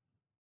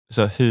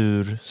 så här,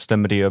 hur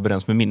stämmer det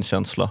överens med min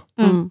känsla?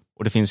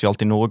 Och det finns ju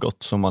alltid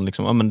något som man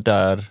liksom, ja, men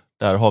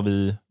där har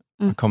vi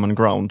common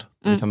ground,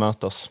 vi kan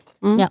mötas.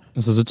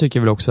 Ja. Så tycker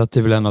jag väl också att det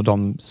är väl en av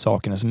de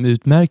sakerna som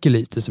utmärker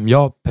lite, som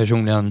jag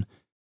personligen,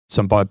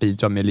 som bara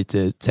bidrar med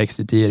lite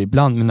textidéer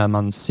ibland, men när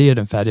man ser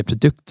den färdiga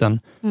produkten,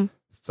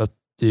 för att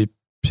det är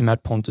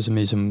primärt Pontus och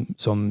My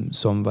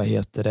som vad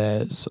heter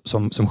det,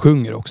 som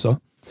sjunger också.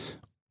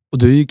 Och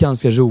då är det ju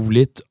ganska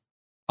roligt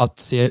att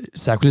se,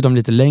 särskilt de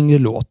lite längre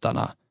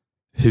låtarna,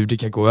 hur det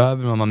kan gå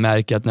över, när man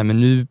märker att nej,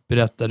 men nu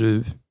berättar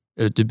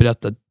du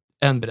berättar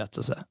en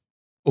berättelse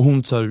och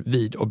hon tar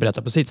vid och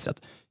berättar på sitt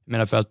sätt. Jag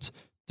menar, för att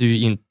det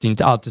är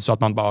inte alltid så att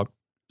man bara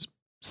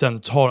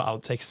sen tar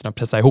all texten och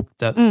pressar ihop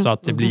det så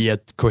att det blir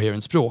ett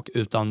coherent språk,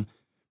 utan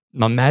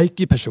man märker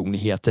ju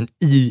personligheten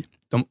i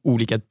de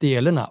olika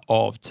delarna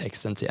av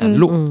texten till en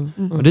låt.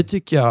 Och det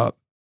tycker jag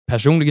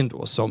personligen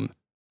då som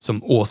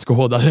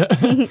åskådare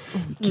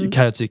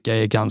kan jag tycka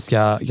är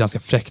ganska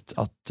fräckt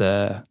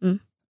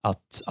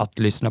att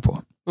lyssna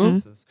på.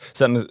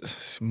 Sen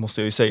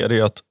måste jag ju säga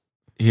det att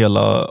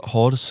hela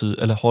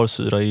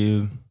Harsyra är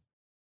ju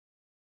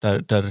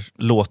där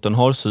låten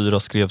Harsyra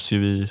skrevs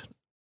ju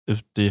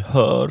ute i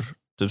Hör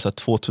typ så här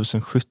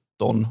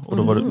 2017 och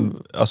då var det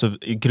alltså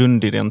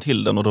grundidén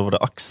till den, och då var det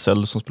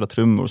Axel som spelade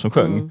trummor som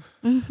sjöng.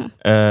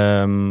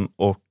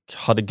 Och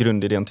hade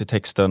grundidén till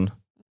texten.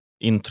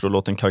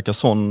 Introlåten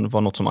Carcassonne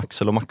var något som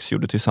Axel och Max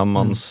gjorde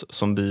tillsammans,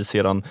 som vi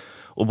sedan,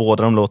 och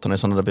båda de låtarna är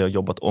sådana där vi har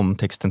jobbat om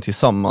texten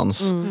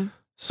tillsammans.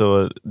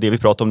 Så det vi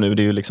pratar om nu,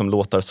 det är ju liksom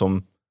låtar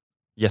som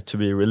yet to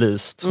be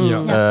released.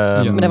 Men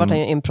det har varit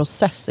en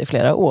process i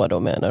flera år då,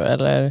 menar du?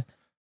 Eller?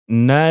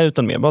 Nej,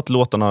 utan mer bara att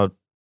låtarna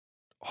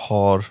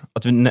har,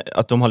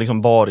 att de har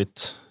liksom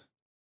varit,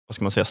 vad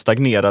ska man säga,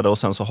 stagnerade, och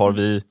sen så har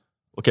vi,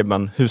 okej,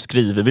 men hur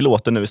skriver vi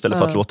låten nu istället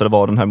för att låta det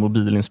vara den här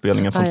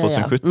mobilinspelningen från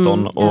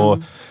 2017 och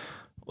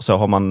så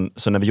har man,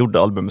 så när vi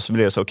gjorde albumet så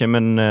blev det så, okej,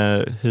 men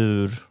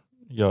hur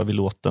gör vi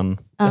låten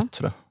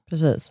bättre?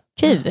 Precis.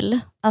 Kul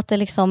att det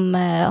liksom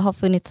har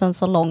funnits en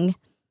så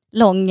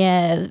lång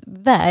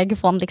väg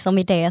från liksom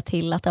idé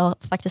till att det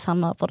faktiskt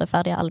hamnar på det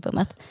färdiga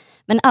albumet.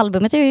 Men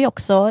albumet är ju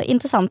också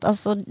intressant,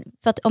 alltså,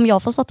 för att om jag har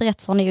förstått det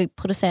rätt så har ni ju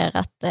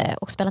producerat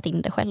och spelat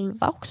in det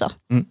själva också.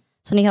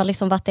 Så ni har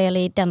liksom varit del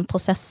i den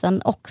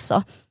processen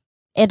också.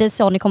 Är det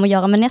så ni kommer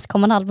göra med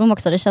nästkommande album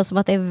också? Det känns som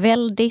att det är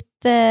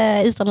väldigt,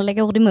 utan att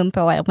lägga ord i mun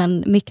på er,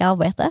 men mycket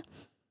arbete.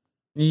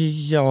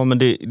 Ja, men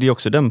det är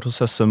också den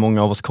processen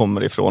många av oss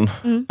kommer ifrån.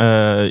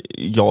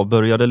 Jag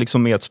började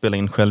liksom med att spela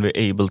in själv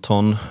i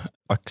Ableton.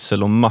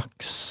 Axel och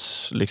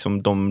Max,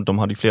 liksom, de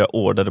hade ju flera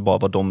år där det bara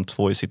var de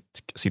två i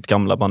sitt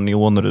gamla band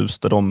Neonrus,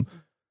 där de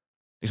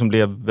liksom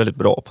blev väldigt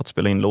bra på att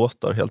spela in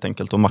låtar helt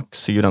enkelt. Och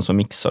Max är ju den som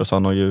mixar, så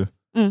han har ju...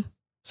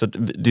 Så att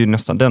det är ju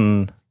nästan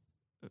den...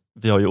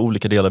 Vi har ju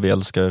olika delar vi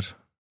älskar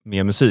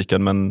med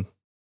musiken, men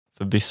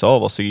för vissa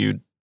av oss är ju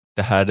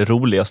det här det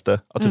roligaste.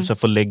 Att typ så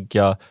få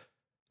lägga...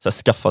 Så här,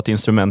 skaffa ett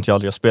instrument jag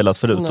aldrig har spelat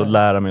förut och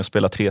lära mig att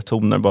spela 3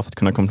 toner bara för att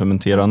kunna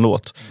komplementera en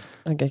låt.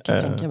 Jag kan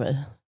tänka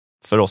mig.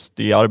 För oss,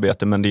 det är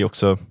arbete, men det är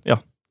också, ja,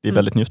 det är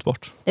väldigt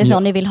njutbart. Det är så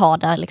ni vill ha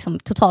där, liksom,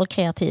 total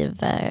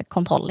kreativ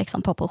kontroll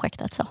liksom, på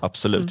projektet. Så.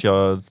 Absolut,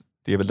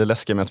 det är väl det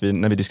läskiga med att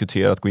när vi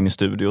diskuterar att gå in i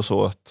studio och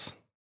så, att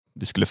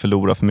vi skulle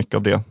förlora för mycket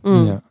av det.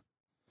 Ja.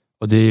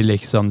 Och det är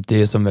liksom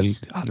det som väl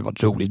hade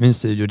varit roligt med en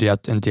studio, det är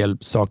att en del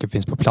saker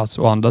finns på plats.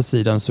 Å andra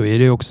sidan så är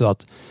det också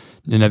att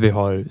nu när vi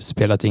har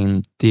spelat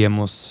in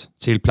demos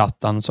till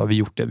plattan så har vi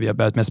gjort det. Vi har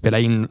börjat med att spela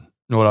in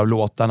några av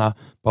låtarna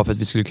bara för att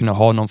vi skulle kunna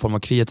ha någon form av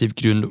kreativ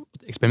grund och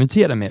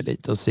experimentera med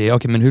lite och se,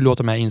 okej, men hur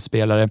låter de här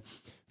inspelare?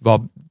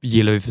 Vad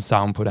gillar vi för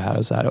sound på det här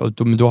och så här? Och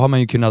då har man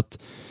ju kunnat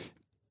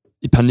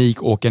i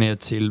panik åka ner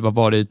till, vad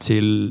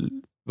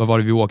var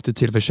det vi åkte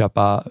till för att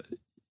köpa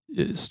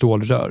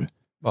stålrör?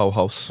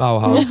 Bauhaus.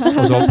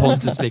 Och så har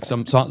Pontus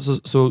liksom, så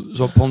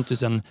har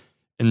Pontus en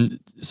en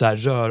så här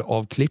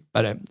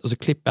röravklippare och så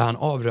klipper han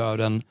av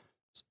rören,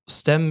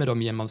 stämmer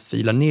dem genom att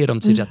fila ner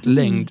dem till rätt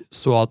längd,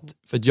 så att,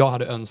 för att jag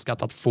hade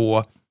önskat att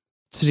få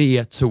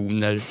 3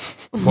 toner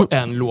på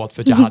en låt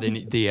för att jag hade en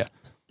idé,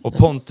 och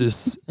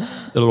Pontus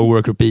eller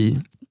workgroup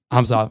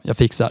han sa, jag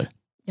fixar,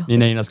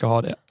 mina egna ska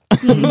ha det.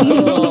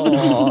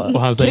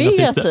 Och han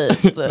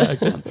kreativt.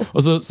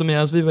 Och så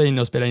medan vi var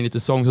inne och spelade in lite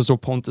sång, så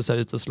såg Pontus här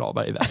ute och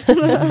slavar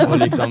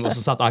iväg. Och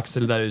så satt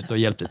Axel där ute och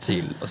hjälpte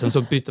till. Och sen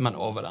så bytte man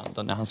av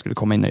varandra när han skulle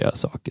komma in och göra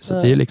saker. Så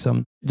det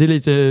är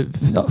lite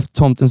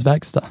tomtens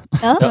verkstad.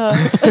 Ja.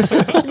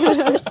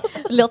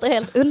 Det låter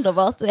helt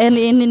underbart. Är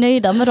ni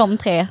nöjda med de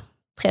tre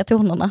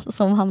tonerna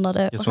som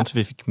hamnade? Jag tror inte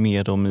vi fick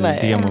med dem i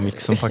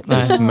demomixen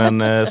faktiskt.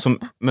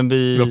 Men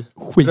vi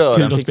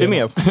rören fick vi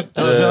med.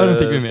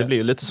 Det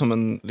blev lite som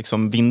en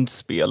liksom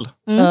vindspel.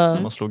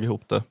 Man slog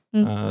ihop det.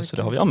 Så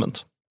det har vi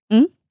använt.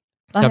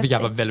 Jag fick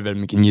väldigt, väldigt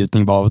mycket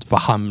njutning av att få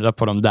hamra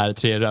på de där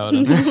 3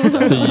 rören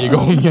 10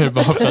 gånger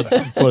bara för att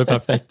få den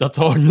perfekta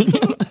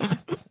tagningen.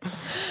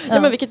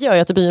 Ja, men vilket gör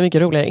ju att det blir en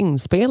mycket roligare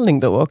inspelning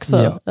då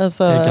också. Ja,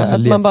 alltså,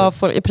 att man bara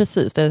får,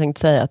 precis det jag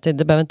tänkte säga, att det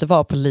behöver inte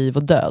vara på liv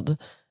och död.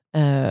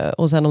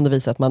 Och sen om det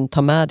visar att man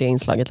tar med det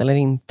inslaget eller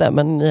inte.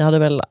 Men ni hade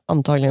väl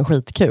antagligen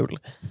skitkul.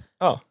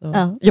 Ja.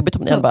 Jobbigt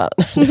om ni bara...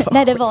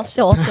 Nej, det var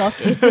så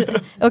tråkigt.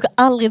 Jag åker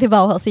aldrig till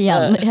Bauhaus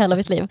igen i hela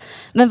mitt liv.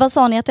 Men vad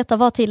sa ni att detta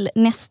var till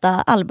nästa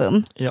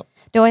album? Ja.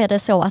 Då är det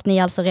så att ni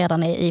alltså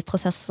redan är i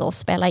process att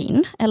spela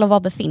in. Eller var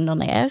befinner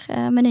ni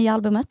er med nya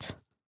albumet?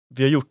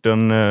 Vi har gjort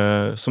en,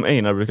 som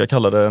Einar brukar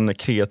kalla det, en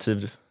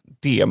kreativ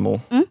demo.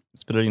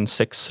 Spelar in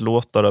 6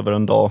 låtar över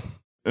en dag.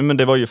 Men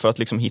det var ju för att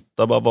liksom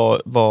hitta bara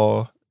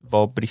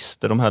vad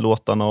brister de här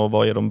låtarna och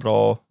vad är de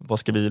bra, vad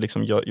ska vi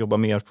liksom jobba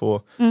mer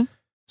på.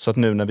 Så att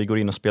nu när vi går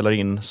in och spelar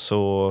in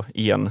så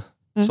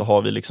så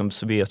har vi liksom,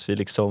 så vet vi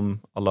liksom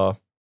alla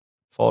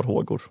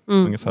farhågor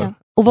ungefär. Ja.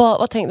 Och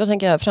då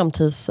tänker jag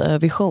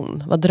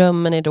framtidsvision. Vad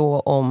drömmer ni då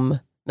om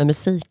med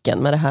musiken,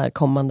 med det här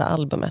kommande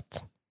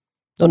albumet?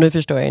 Och nu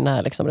förstår jag ju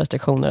när liksom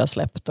restriktioner har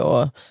släppt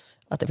och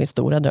att det finns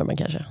stora drömmar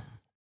kanske.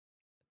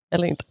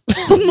 Eller inte?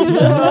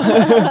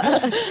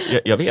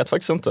 jag vet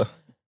faktiskt inte.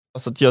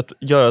 Alltså att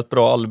göra ett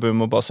bra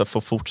album och bara så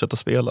få fortsätta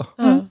spela.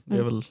 Det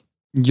är väl...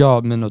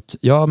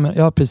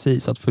 Ja,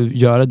 precis. Att få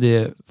göra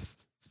det,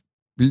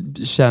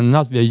 känna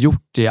att vi har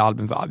gjort det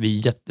album.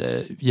 Vi är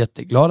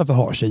jätteglada för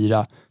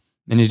Harsyra.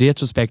 Men i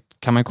retrospekt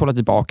kan man kolla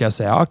tillbaka och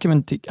säga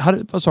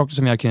här var saker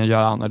som jag kunde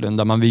göra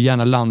annorlunda. Man vill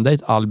gärna landa i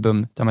ett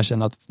album där man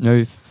känner att nu har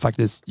vi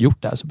faktiskt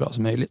gjort det här så bra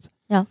som möjligt.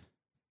 Ja.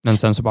 Men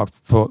sen så bara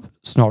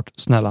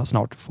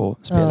snart få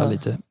spela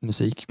lite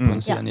musik på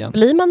en scen igen.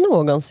 Blir man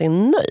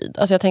någonsin nöjd?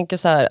 Alltså jag tänker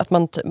så här att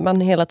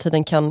man hela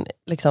tiden kan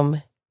liksom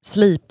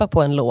slipa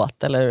på en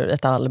låt eller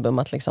ett album,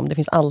 att liksom, det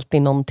finns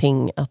alltid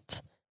någonting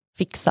att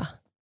fixa.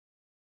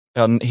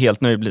 Ja,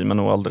 helt nöjd blir man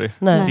nog aldrig.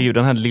 Nej. Det är ju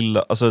den här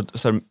lilla, alltså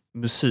så här,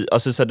 musik,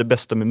 alltså så här, det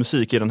bästa med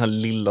musik är den här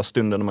lilla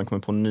stunden när man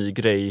kommer på en ny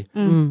grej.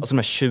 Alltså de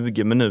här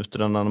 20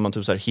 minuterna när man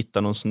typ så här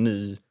hittar någon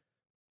ny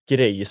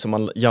grej som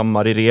man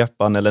jammar i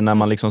repan, eller när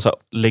man liksom så här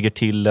lägger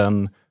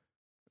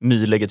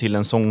till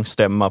en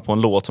sångstämma på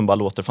en låt som bara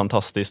låter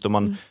fantastiskt, och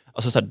man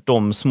alltså så här,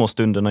 de små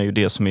stunderna är ju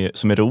det som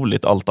är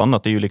roligt. Allt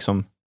annat är ju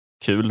liksom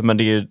kul, men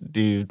det är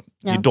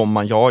de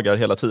man jagar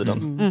hela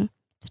tiden.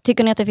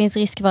 Tycker ni att det finns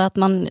risk för att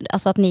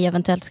att ni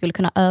eventuellt skulle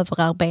kunna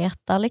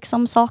överarbeta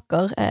liksom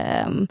saker,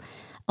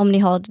 om ni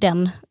har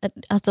den,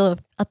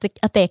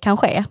 att det kan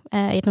ske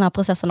i den här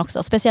processen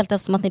också, speciellt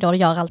eftersom att ni då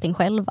gör allting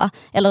själva,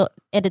 eller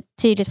är det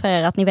tydligt för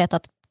er att ni vet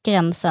att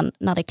gränsen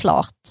när det är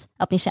klart,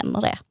 att ni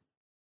känner det?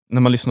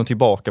 När man lyssnar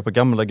tillbaka på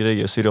gamla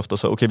grejer så är det ofta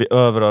så, okej, vi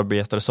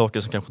överarbetar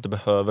saker som kanske inte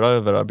behöver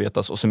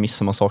överarbetas, och så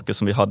missar man saker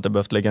som vi hade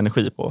behövt lägga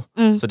energi på.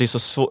 Så det är så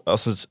svårt,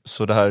 alltså,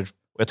 så det här,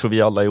 och jag tror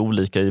vi alla är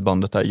olika i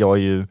bandet här. Jag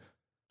är ju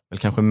väl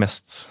kanske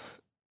mest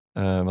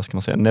vad ska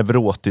man säga,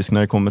 neurotisk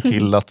när det kommer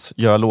till att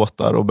göra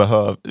låtar, och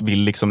vill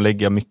liksom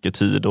lägga mycket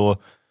tid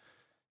och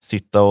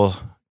sitta och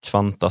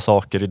kvanta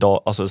saker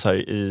idag, alltså så här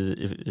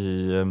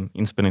i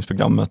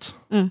inspelningsprogrammet.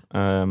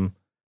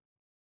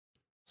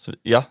 Så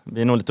ja,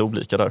 vi är nog lite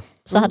olika där.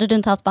 Så hade du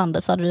inte haft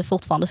bandet så hade du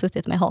fortfarande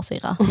suttit med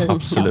Harsyra nu.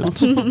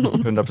 Absolut,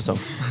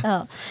 100%.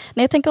 Ja.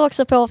 Nej, jag tänker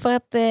också på, för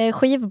att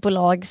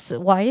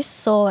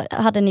skivbolags-wise så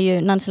hade ni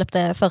ju, när ni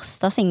släppte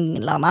första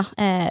singlarna,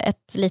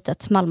 ett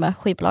litet Malmö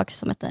skivbolag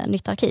som heter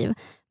Nytt Arkiv.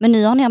 Men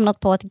nu har ni hamnat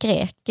på ett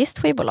grekiskt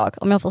skivbolag,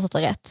 om jag förstår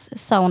rätt,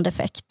 Sound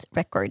Effect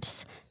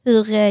Records.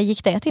 Hur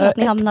gick det till att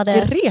ni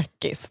hamnade...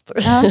 Grekiskt?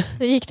 Ja,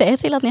 hur gick det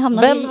till att ni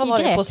hamnade i Grekland? Vem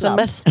har varit på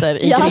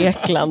semester i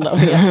Grekland?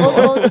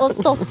 och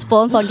stått på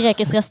en sån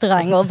grekisk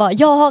restaurang och bara,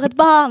 jag har ett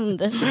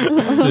band!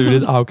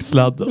 Stulit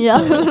auxladd. Ja.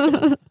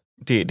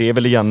 Det är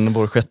väl igen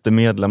vår 6:e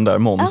medlem där,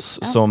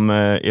 Måns, som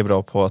är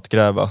bra på att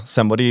gräva.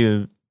 Sen var det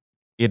ju...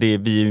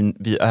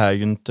 vi är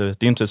ju inte,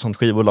 det är inte ett sånt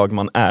skivbolag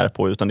man är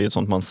på, utan det är ett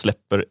sånt man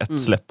släpper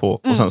ett släpp på,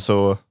 och sen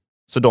så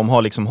de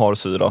har liksom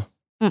Harsyra,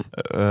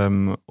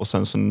 och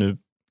sen så nu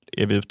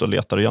är vi ute och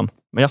letar igen.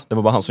 Men ja, det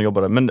var bara han som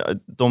jobbade. Men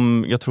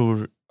jag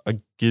tror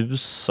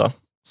Agusa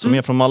som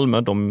är från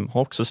Malmö, de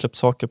har också släppt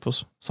saker på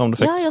Sound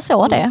Effect. Ja, jag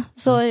såg det.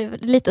 Så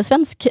lite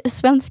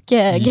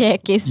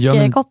svensk-grekisk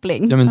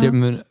koppling. Ja, men det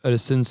med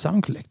Öresund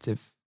Sound Collective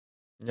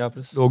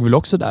låg väl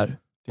också där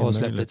och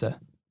släppte lite.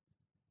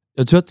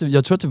 Jag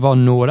tror att det var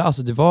några,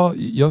 alltså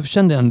jag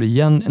kände ändå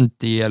igen en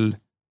del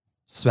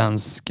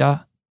svenska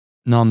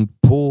namn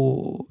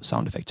på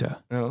Sound Effect, tror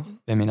jag. Ja.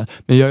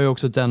 Men jag är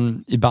också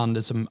den i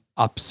bandet som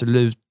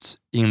absolut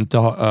inte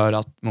har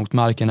örat mot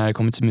marken när det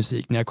kommer till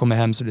musik. När jag kommer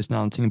hem så lyssnar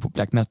jag antingen på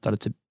black metal eller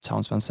typ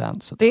Towns Van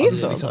Sant. Så det är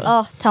alltså, så.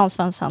 Ja, Towns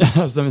Van Sant.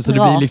 så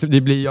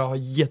det blir jag har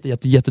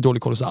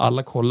jättedålig koll, så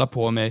alla kollar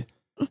på mig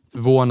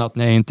förvånat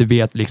när jag inte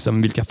vet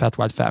liksom vilka Fat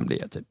White Family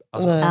är typ.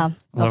 Alltså,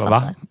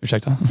 va?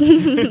 Ursäkta.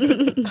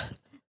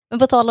 Men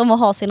på tal om att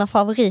ha sina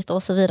favoriter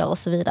och så vidare och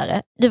så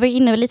vidare. Du var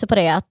inne lite på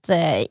det att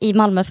i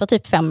Malmö för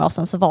typ 5 år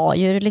sedan så var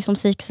ju liksom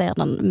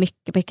psykscenen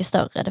mycket, mycket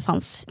större. Det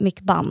fanns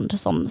mycket band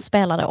som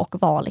spelade och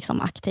var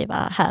liksom aktiva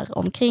här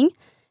omkring.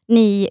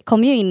 Ni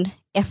kom ju in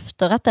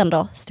efter att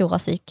ändå stora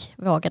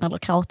psykvågen eller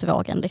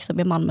krautvågen liksom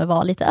i Malmö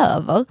var lite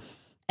över.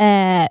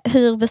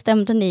 Hur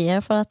bestämde ni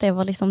er för att det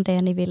var liksom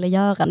det ni ville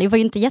göra? Ni var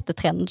ju inte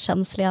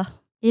jättetrendkänsliga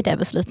i det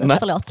beslutet, Nej.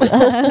 Förlåt.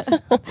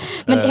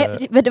 men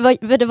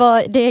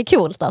det är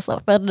coolt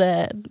alltså.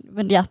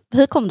 Men ja,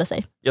 hur kom det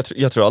sig?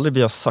 Jag tror aldrig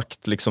vi har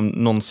sagt liksom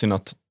någonsin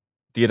att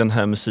det är den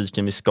här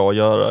musiken vi ska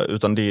göra,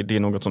 utan det är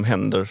något som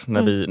händer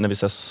när vi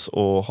ses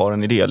och har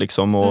en idé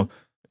liksom, och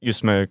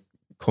just med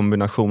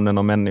kombinationen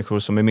av människor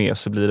som är med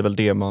så blir det väl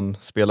det man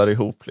spelar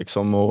ihop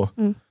liksom, och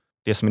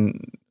det som är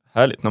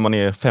härligt när man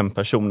är 5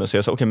 personer så är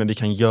det så, okej, men vi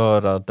kan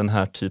göra den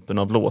här typen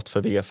av låt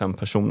för vi är 5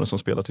 personer som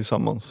spelar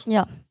tillsammans.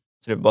 Ja.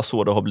 Så det är bara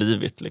så det har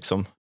blivit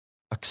liksom.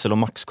 Axel och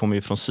Max kommer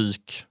ju från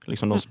psyk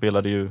liksom, de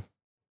spelade ju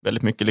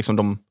väldigt mycket liksom,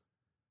 de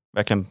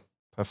verkligen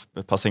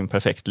passade in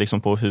perfekt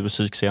liksom, på hur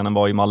psykscenen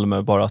var i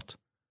Malmö, bara att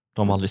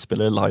de aldrig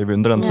spelade live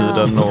under den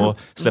tiden och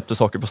släppte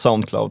saker på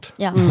Soundcloud.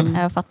 Ja,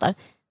 jag fattar.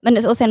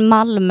 Men och sen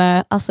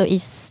Malmö, alltså i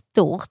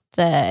stort,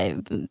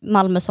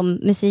 Malmö som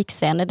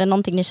musikscen, är det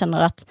någonting ni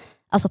känner att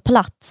alltså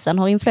platsen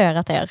har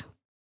influerat er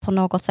på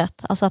något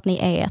sätt? Alltså att ni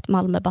är ett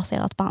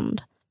Malmö-baserat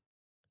band?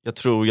 Jag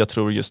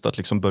tror just att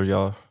liksom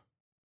börja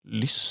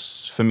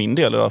för min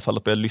del i alla fall,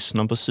 att börja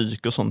lyssna på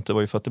psyk och sånt, det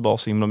var ju för att det var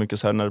så himla mycket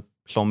så här när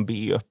Plan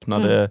B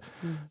öppnade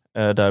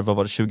där, vad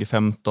var det,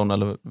 2015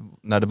 eller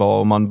när det var,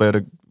 och man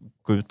började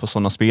gå ut på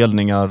sådana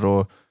spelningar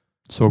och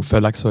såg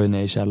Föllaxoj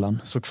nere i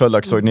källaren.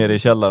 Nere i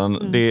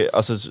källaren. Det,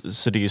 alltså,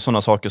 så det är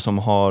sådana saker som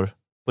har,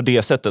 på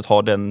det sättet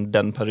har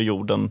den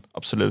perioden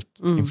absolut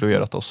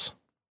influerat oss.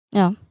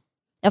 Ja,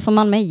 för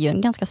Malmö är ju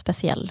en ganska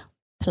speciell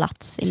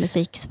plats i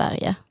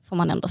musik-Sverige, får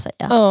man ändå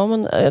säga. Ja,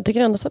 men jag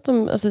tycker ändå så att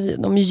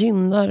de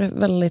gynnar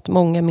väldigt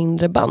många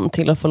mindre band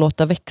till att få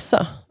låta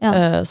växa.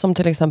 Ja. Som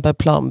till exempel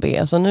Plan B.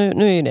 Alltså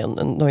nu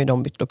är ju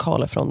de bytt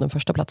lokaler från den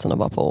första platsen de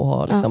var på och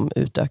har liksom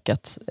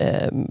utökat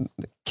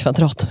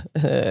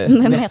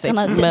kvadratmässigt.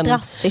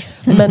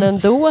 Drastiskt. Men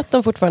ändå att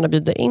de fortfarande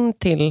bjuder in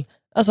till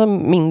alltså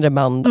mindre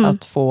band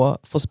att få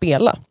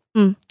spela.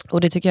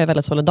 Och det tycker jag är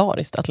väldigt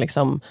solidariskt, att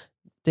liksom,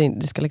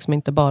 det ska liksom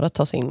inte bara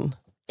tas in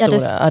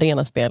stora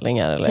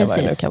arenaspelningar eller vad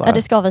det nu kan vara. Ja,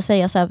 det ska väl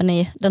sägas även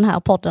i den här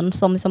podden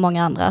som i så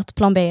många andra att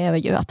Plan B är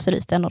ju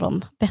absolut en av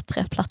de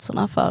bättre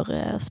platserna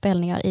för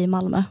spelningar i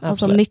Malmö. Absolut. Och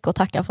så mycket att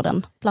tacka för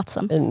den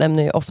platsen. Vi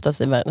nämner ju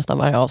oftast i nästan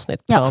varje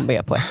avsnitt Plan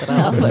B på ett eller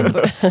annat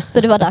sätt.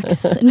 Så det var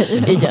dags nu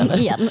igen.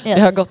 Yes.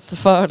 Det har gått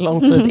för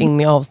lång tid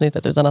in i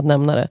avsnittet utan att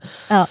nämna det.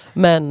 Ja.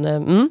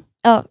 Men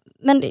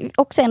men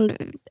och sen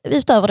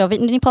utöver då,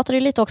 ni pratade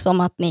ju lite också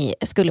om att ni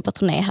skulle på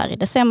turné här i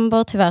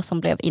december, tyvärr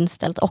som blev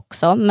inställt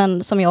också,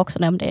 men som jag också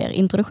nämnde i er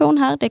introduktion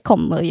här, det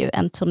kommer ju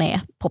en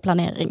turné på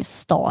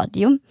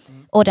planeringsstadium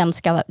och den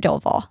ska då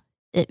vara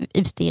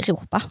ute i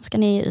Europa, ska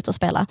ni ut och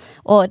spela.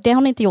 Och det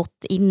har ni inte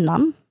gjort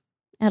innan,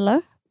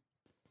 eller?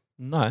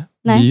 Nej.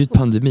 Vi är ju ett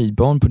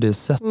pandemibarn på det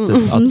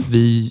sättet att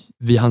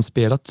vi hann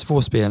spela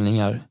 2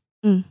 spelningar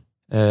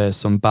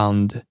som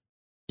band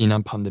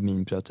innan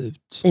pandemin bröt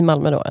ut. I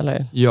Malmö då,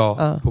 eller?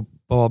 Ja, på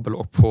Babel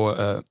och på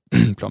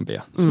Plan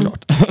B,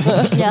 såklart.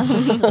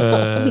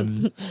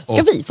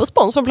 Ska vi få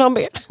sponsor Plan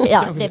B?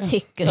 Ja, det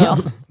tycker jag.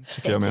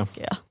 Tycker jag med.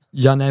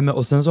 Ja, nej, men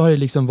och sen så har det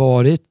liksom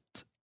varit,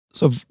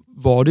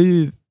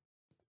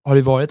 har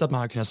det varit att man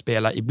har kunnat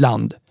spela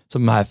ibland,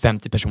 som de här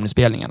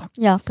 50-personerspelningarna.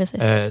 Ja,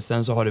 precis.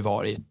 Sen så har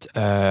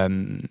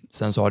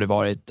det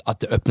varit att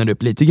det öppnade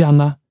upp lite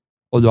granna,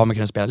 och då har man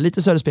kunnat spela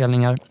lite större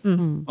spelningar,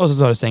 och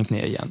så har det stängt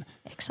ner igen.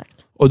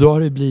 Exakt. Och då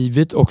har det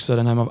blivit också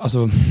den här,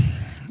 alltså,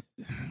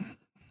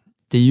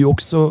 det är ju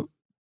också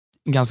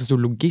en ganska stor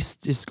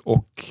logistisk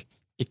och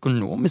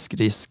ekonomisk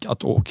risk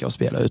att åka och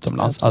spela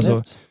utomlands.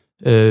 Absolut.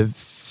 Alltså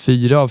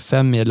 4 av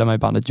 5 medlemmar i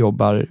bandet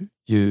jobbar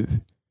ju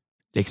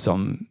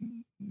liksom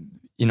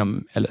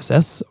inom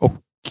LSS, och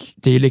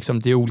det är liksom,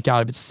 det är olika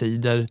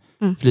arbetstider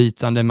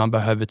flytande, man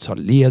behöver ta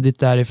ledigt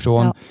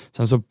därifrån. Ja.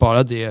 Sen så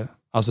bara det,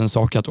 alltså en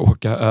sak att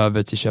åka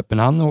över till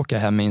Köpenhamn och åka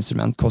hem med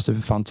instrument kostar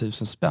för fan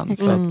 1000 spänn.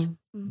 För att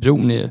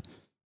bron är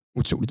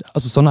otroligt.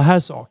 Alltså sådana här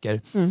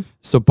saker.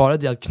 Så bara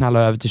det att knalla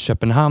över till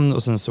Köpenhamn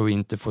och sen så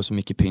inte få så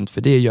mycket pynt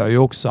för det gör ju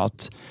också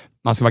att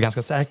man ska vara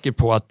ganska säker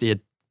på att det är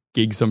ett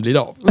gig som blir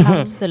av.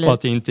 Absolut. Och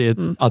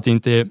att det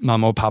inte är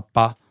mamma och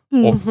pappa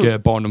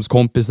och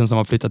barndomskompisen som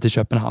har flyttat till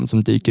Köpenhamn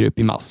som dyker upp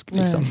i mask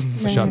liksom,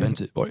 och köper en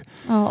Tuborg.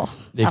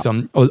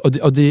 Liksom.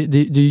 Och det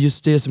är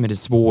just det som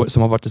är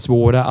som har varit det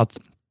svåra, att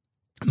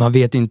man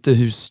vet inte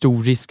hur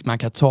stor risk man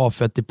kan ta,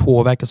 för att det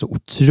påverkar så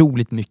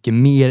otroligt mycket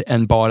mer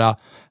än bara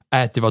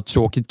att det var ett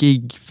tråkigt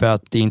gig för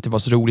att det inte var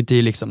så roligt. Det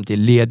är, liksom, det är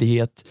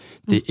ledighet,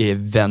 det är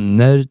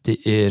vänner,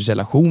 det är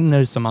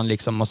relationer som man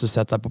liksom måste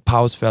sätta på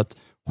paus för att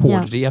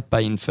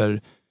hårdrepa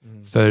inför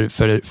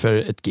för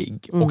ett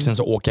gig. Och sen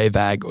så åka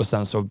iväg och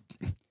sen så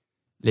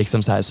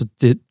liksom så här. Så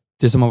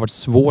det som har varit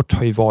svårt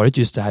har ju varit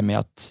just det här med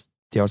att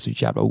det är så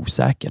jävla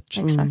osäkert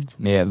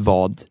med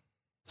vad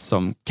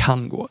som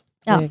kan gå.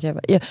 Ja.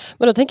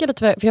 Men då tänker jag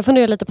lite, för jag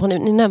funderar lite på,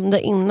 ni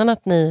nämnde innan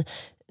att ni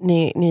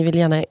vill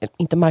gärna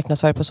inte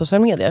marknadsföra på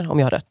sociala medier, om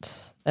jag har rätt,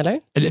 eller?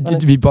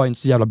 Vi är bara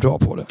inte så jävla bra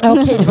på det.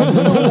 Okej, det var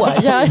så.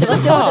 Ja, det var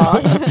så.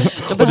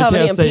 Då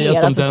behöver ni en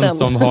PR-assistent.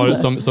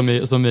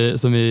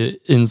 Som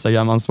är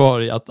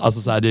Instagram-ansvarig, att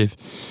alltså så här,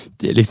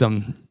 det är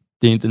liksom,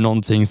 det är inte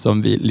någonting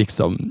som vi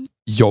liksom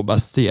jobbar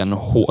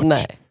stenhårt.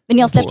 Nej. Men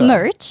ni har släppt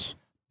merch?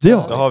 Det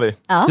har vi.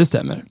 Ja. Det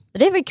stämmer.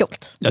 Det är väl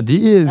coolt. Ja,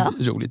 det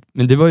är roligt.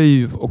 Men det var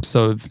ju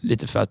också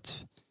lite för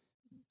att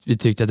vi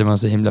tyckte att det var en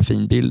så himla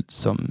fin bild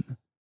som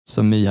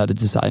My hade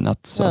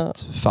designat. Så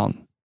att fan,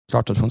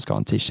 klart att hon ska ha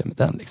en t-shirt med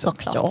den. Liksom.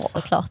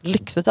 Såklart.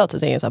 Lyxigt att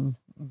det är en sån här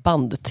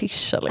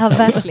bandtisha. Liksom. Ja,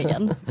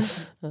 verkligen.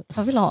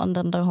 Jag vill ha en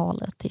den där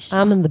hålet tisha.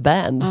 I'm in the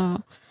band.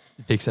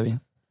 Det fixar vi.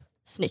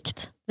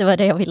 Snyggt. Det var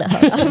det jag ville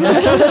höra.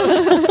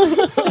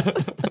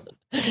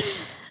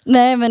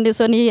 Nej, men det är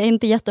så, ni är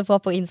inte jättebra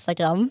på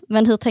Instagram.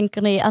 Men hur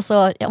tänker ni,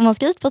 alltså, om man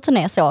ska ut på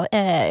turné så,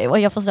 och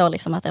jag förstår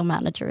liksom att er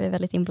manager är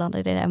väldigt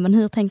inblandad i det, men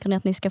hur tänker ni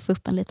att ni ska få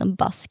upp en liten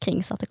buzz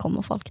kring så att det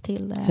kommer folk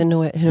till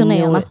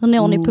turnéerna? Hur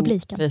når ni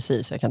publiken?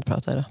 Precis, jag kan inte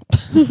prata idag.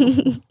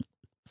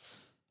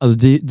 Alltså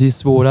det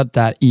svåra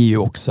där är ju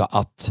också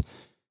att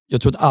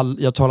jag tror att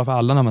jag talar för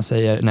alla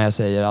när jag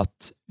säger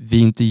att vi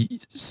inte är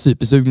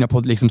supersugna på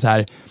att liksom så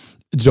här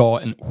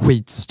dra en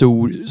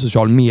skitstor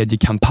social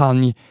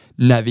mediekampanj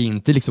när vi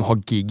inte liksom har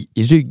gig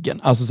i ryggen.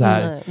 Alltså så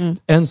här,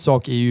 en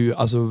sak är ju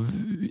alltså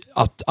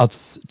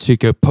att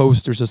trycka upp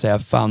posters och säga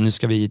fan, nu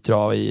ska vi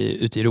dra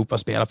ut i Europa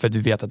och spela, för att vi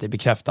vet att det är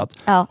bekräftat.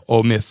 Ja.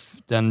 Och med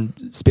den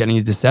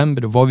spelningen i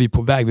december, då var vi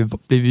på väg.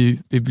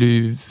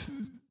 Vi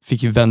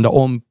fick ju vända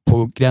om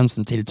på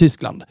gränsen till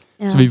Tyskland.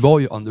 Ja. Så vi var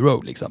ju on the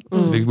road liksom.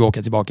 Så vi fick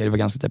åka tillbaka, det var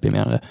ganska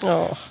deprimerande.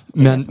 Ja,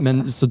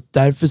 men så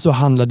därför så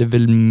handlar det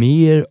väl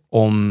mer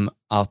om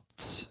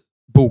att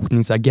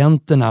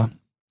bokningsagenterna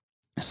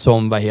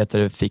som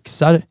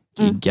fixar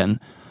giggen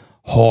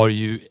har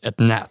ju ett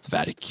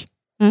nätverk.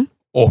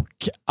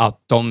 Och att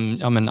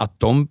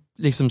de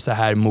liksom så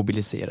här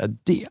mobiliserar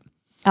det.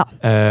 Ja.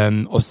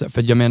 Och så,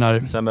 för jag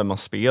menar... Sen vem man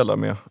spelar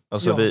med.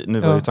 Alltså nu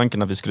var ju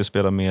tanken att vi skulle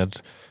spela med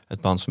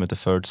ett band som heter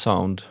Third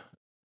Sound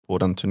på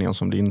den turnén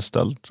som blir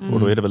inställd. Och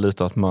då är det väl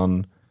lite att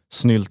man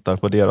snyltar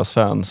på deras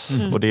fans.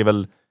 Och det är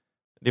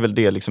väl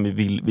det liksom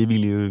vi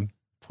vill ju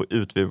få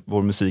ut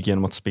vår musik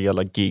genom att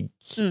spela gig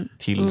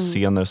till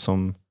scener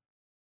som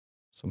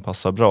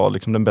passar bra.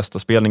 Liksom den bästa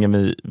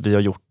spelningen vi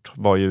har gjort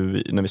var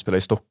ju när vi spelade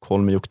i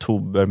Stockholm i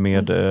oktober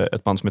med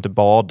ett band som heter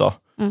Bada.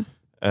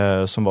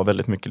 Som var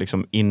väldigt mycket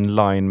liksom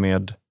inline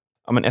med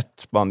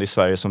ett band i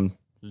Sverige som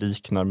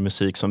liknar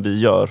musik som vi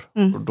gör.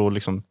 Och då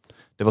liksom,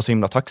 det var så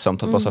himla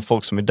tacksamt att bara så här,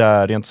 folk som är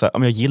där är inte så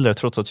här, jag gillar det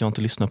trots att jag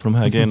inte lyssnar på de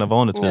här grejerna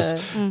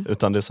vanligtvis.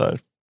 Utan det är så här,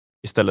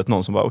 istället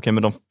någon som bara okej,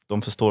 men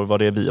de förstår vad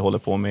det är vi håller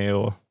på med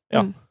och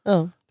det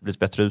blir ett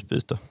bättre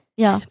utbyte.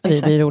 Ja,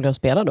 det blir roligt att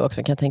spela då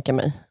också, kan jag tänka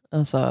mig.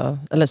 Alltså,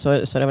 eller så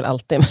är det väl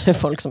alltid med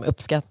folk som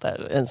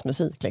uppskattar ens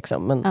musik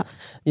liksom. Men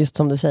just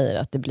som du säger,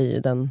 att det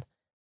blir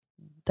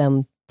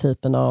den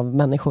typen av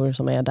människor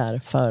som är där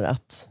för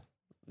att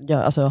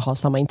ha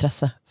samma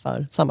intresse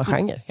för samma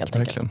genre helt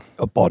enkelt.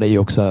 Och Bada är ju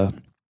också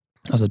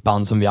ett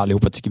band som vi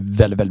allihopa tycker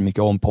väldigt, väldigt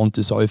mycket om.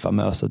 Pontus sa ju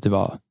famöst att det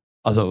var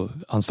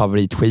hans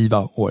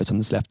favoritskiva året som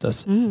det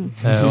släpptes.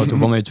 Och då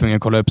var man ju tvungen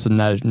att kolla upp, så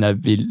när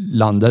vi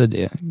landade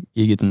det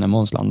giget, när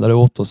Måns landade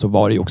åt oss, så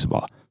var det ju också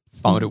bara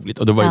fan roligt.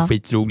 Och då var det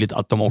skitroligt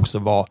att de också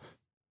var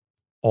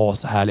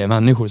så härliga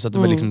människor, så att det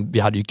var liksom, vi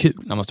hade ju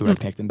kul när man stod och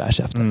knäckte en bärs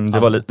efter.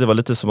 Det var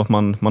lite som att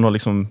man har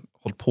liksom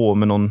hållit på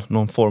med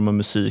någon form av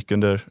musik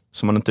under,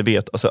 som man inte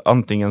vet. Alltså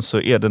antingen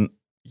så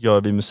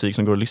gör vi musik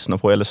som går att lyssna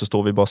på, eller så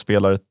står vi bara och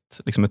spelar ett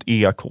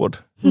E-ackord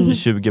i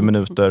 20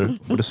 minuter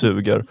och det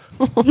suger.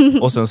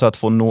 Och sen så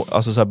att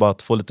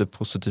att få lite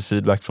positiv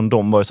feedback från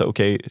dem, var så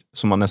okej,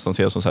 som man nästan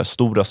ser som så här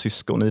stora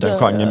syskon i den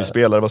genren vi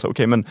spelar. Det var så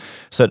okej, men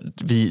så här,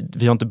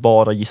 vi har inte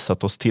bara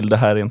gissat oss till, det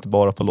här är inte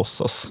bara på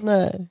låtsas.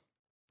 Nej.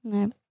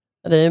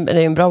 Det är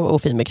en bra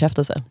och fin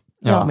bekräftelse.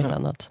 Ja. Mycket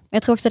annat.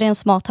 Jag tror också det är en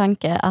smart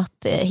tanke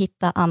att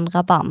hitta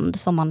andra band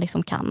som man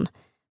liksom kan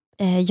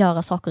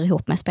göra saker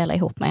ihop med, spela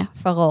ihop med,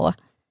 för att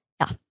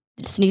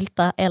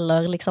snylta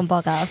eller liksom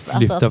bara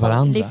lyfta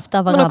varandra.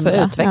 Men också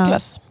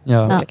utvecklas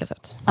på olika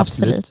sätt.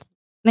 Absolut.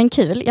 Men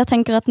kul, jag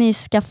tänker att ni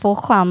ska få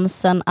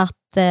chansen att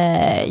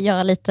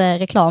göra lite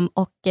reklam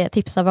och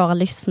tipsa våra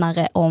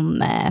lyssnare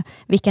om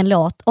vilken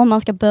låt, om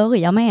man ska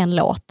börja med en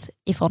låt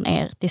ifrån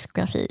er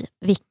diskografi,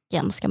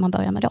 vilken ska man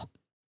börja med då?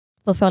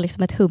 För att få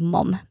liksom ett hum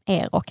om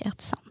er och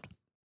ert sound.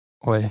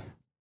 Oj.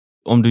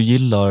 Om du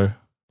gillar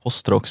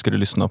postrock ska du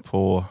lyssna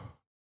på,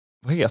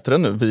 vad heter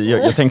den nu?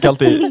 Jag tänker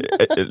alltid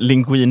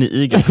Linguini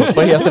Igelkott.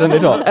 Vad heter den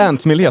idag?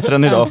 Antmill heter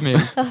den idag. Antmill.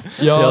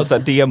 Det är alltså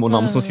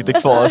demonamn som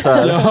sitter kvar. Så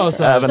här. Ja,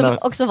 så här. Även Som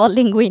också var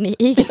Linguini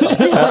Igelkott.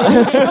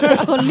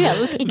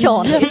 Exceptionellt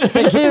ikoniskt.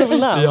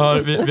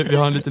 Vi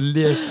har en liten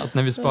lek att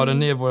när vi sparar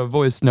ner våra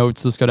voice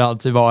notes så ska det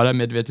alltid vara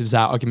med vet, typ så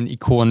här, men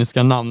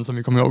ikoniska namn som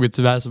vi kommer ihåg. Och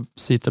tyvärr så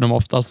sitter de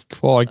oftast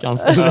kvar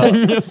ganska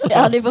länge. Så.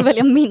 Ja, det får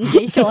välja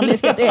mindre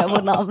ikoniska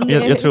demonamn.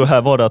 Jag tror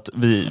här var det att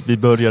vi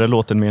började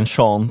låten med en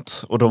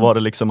chant och då var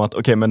det liksom att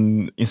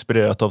men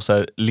inspirerat av så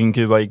här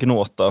Lingua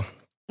Ignota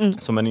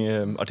som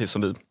en artist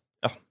som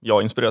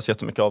jag inspireras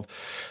jättemycket av.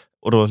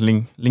 Och då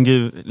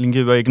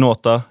Lingua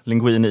Ignota,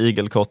 Linguini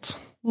Igelkott.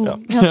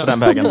 På den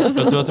vägen.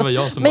 Jag tror att det var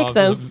jag som Makes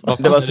sense.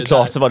 Det var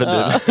såklart så var det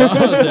du.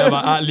 Så jag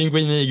bara,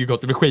 Linguini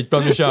Igelkott, det blir skitbra,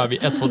 nu kör vi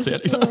 1, 2, 3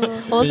 liksom.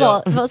 Och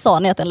vad sa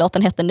ni att den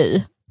låten hette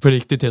nu? På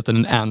riktigt heter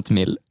den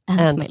Antmill.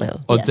 Antmill.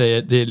 Och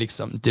det är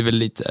liksom, det är väl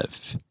lite,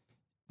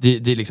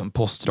 det är liksom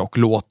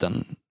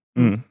postrocklåten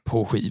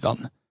på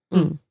skivan.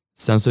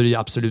 Sen så är det ju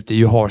absolut, det är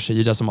ju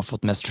Harsyra som har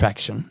fått mest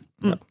traction.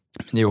 Men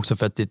det är också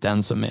för att det är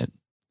den som är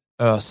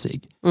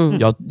ösig.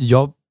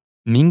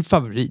 Min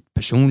favorit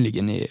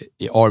personligen är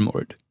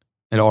Armored.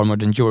 Eller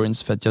Armored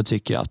Endurance, för att jag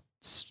tycker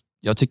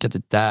att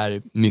det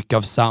där mycket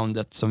av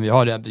soundet som vi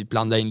har där, vi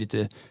blandar in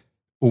lite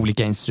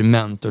olika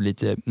instrument och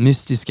lite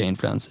mystiska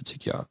influenser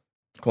tycker jag.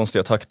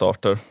 Konstiga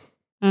taktarter.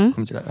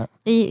 Kommer till det här.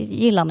 Det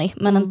gillar ni,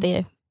 men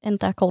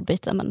inte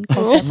ackordbyte, men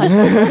konstiga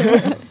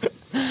takter.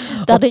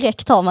 Där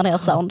direkt har man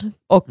ert sound.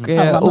 Och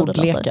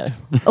ordlekar.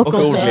 Och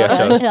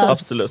ordlekar, ja.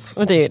 absolut.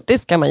 Och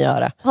det ska man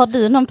göra. Har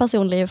du någon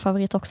personlig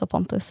favorit också,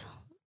 Pontus?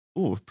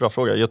 Bra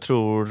fråga. Jag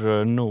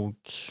tror nog...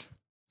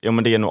 Ja,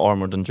 men det är nog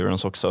Armored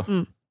Endurance också.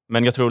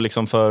 Men jag tror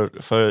liksom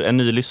för en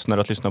ny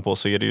lyssnare att lyssna på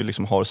så är det ju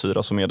liksom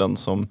Harsyra som är den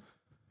som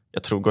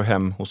jag tror går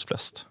hem hos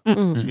flest.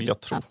 Vill jag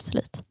tro.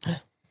 Absolut.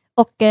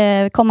 Och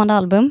kommande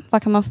album,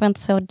 vad kan man förvänta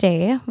sig av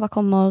det? Vad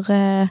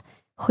kommer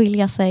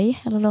skilja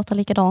sig eller låta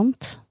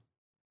likadant?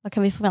 Vad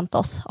kan vi förvänta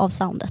oss av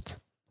soundet?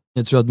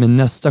 Jag tror att med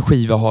nästa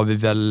skiva har vi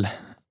väl,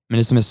 men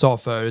det som jag sa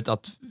förut,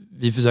 att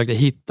vi försökte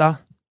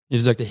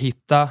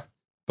hitta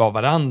bara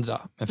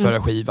varandra med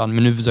förra skivan,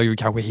 men nu försöker vi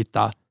kanske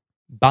hitta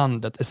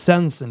bandet,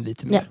 essensen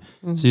lite mer.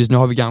 Så just nu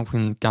har vi kanske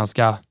en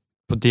ganska,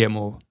 på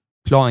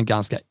demoplan,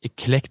 ganska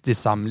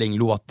eklektisk samling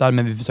låtar,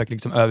 men vi försöker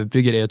liksom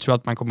överbrygga det. Jag tror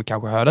att man kommer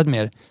kanske höra ett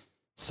mer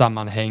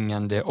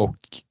sammanhängande och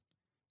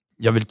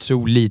jag vill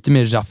tro lite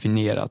mer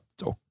raffinerat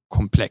och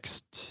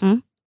komplext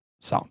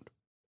sound.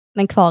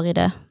 Men kvar i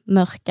det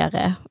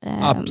mörkare.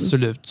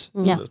 Absolut.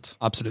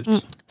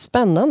 Absolut.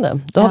 Spännande.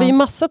 Då har vi ju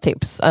massa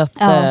tips att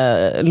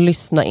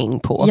lyssna in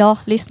på. Ja,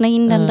 lyssna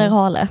in den där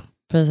Hale.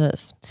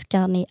 Precis.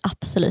 Ska ni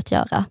absolut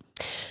göra.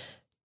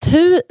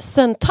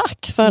 Tusen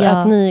tack för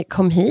att ni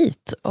kom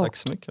hit. Och, tack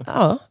så mycket.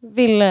 Ja,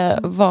 ville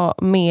vara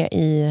med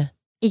i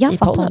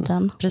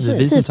Gaffa-podden.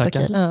 Precis.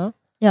 Superkul.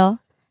 Ja.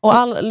 Och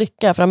all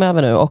lycka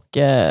framöver nu och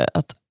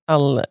att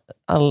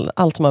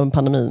allt som har med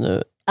pandemi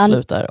nu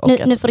slutar.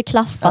 Och nu får det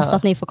klaffa så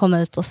att ni får komma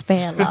ut och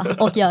spela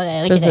och göra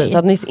er precis, grej. så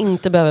att ni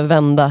inte behöver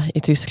vända i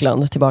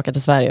Tyskland tillbaka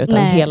till Sverige utan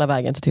hela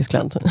vägen till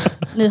Tyskland.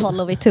 Nu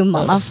håller vi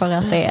tummarna för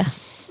att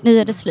nu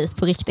är det slut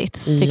på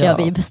riktigt. Tycker jag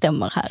vi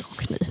bestämmer här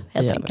och nu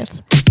helt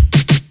enkelt.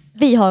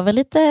 Vi har väl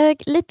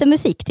lite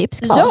musiktips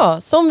kvar.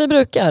 Ja, som vi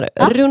brukar.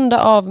 Runda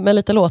av med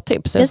lite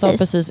låttips. Jag sa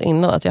precis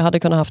innan att jag hade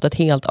kunnat haft ett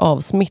helt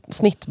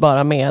avsnitt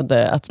bara med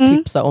att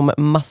tipsa om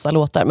massa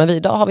låtar. Men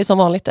idag har vi som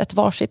vanligt ett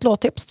varsitt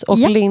låttips. Och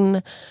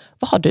Linn,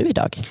 vad har du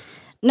idag?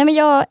 Nej, men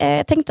jag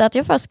tänkte att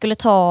jag först skulle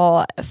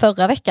ta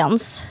förra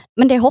veckans.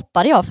 Men det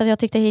hoppade jag för att jag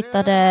tyckte jag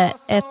hittade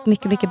ett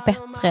mycket, mycket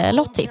bättre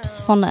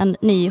låttips från en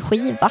ny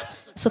skiva.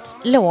 Så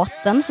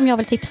låten som jag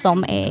vill tipsa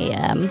om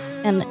är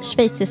en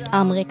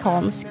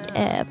schweizisk-amerikansk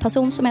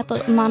person som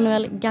heter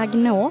Manuel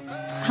Gagnon.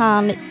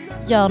 Han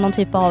gör någon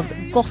typ av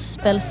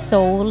gospel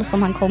soul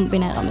som han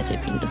kombinerar med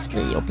typ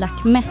industri och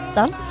black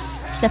metal.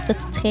 Släppte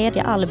ett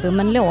 3:e album,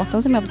 men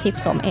låten som jag vill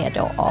tipsa om är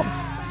då av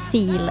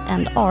Seal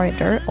and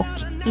Ardor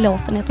och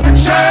låten heter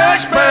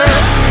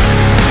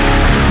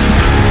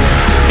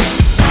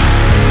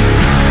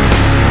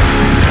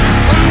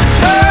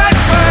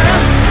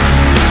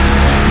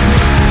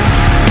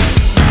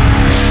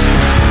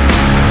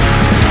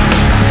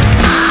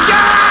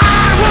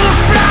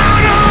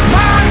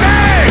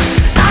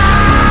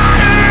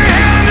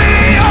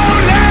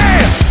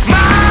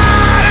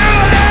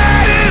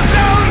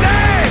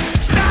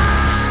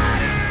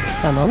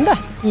Spännande.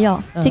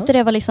 Ja, tyckte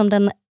det var liksom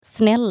den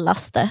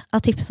snällaste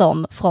att tipsa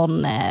om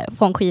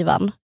från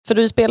skivan. För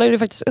du spelade ju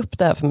faktiskt upp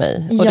det här för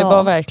mig. Och det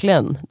var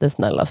verkligen det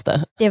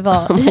snällaste. Det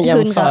var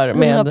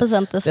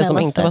 100% det som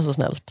inte var så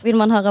snällt. Vill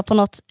man höra på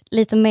något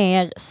lite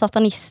mer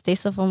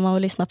satanistiskt så får man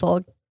väl lyssna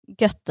på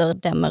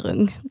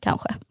Götterdämmerung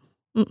kanske.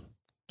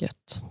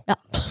 Gött. Ja.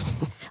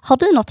 Har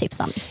du något tips,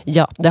 Annie?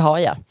 Ja, det har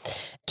jag.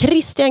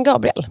 Christian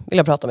Gabriel vill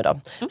jag prata om idag.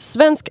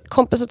 Svensk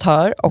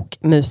kompositör och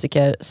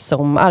musiker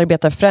som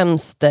arbetar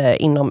främst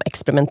inom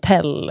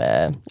experimentell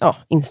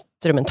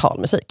instrumental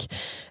musik.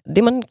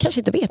 Det man kanske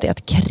inte vet är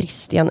att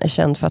Christian är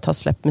känd för att ha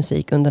släppt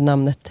musik under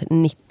namnet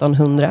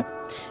 1900.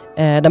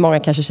 Där många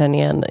kanske känner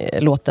igen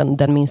låten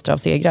Den minsta av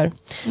segrar.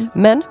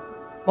 Men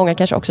många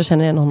kanske också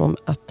känner igen honom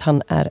att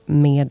han är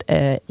med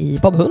i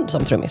Bob Hund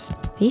som trummis.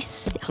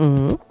 Visst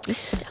ja.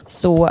 Visst ja.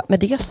 Så med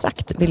det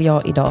sagt vill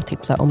jag idag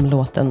tipsa om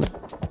låten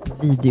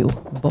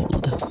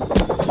Videovåld.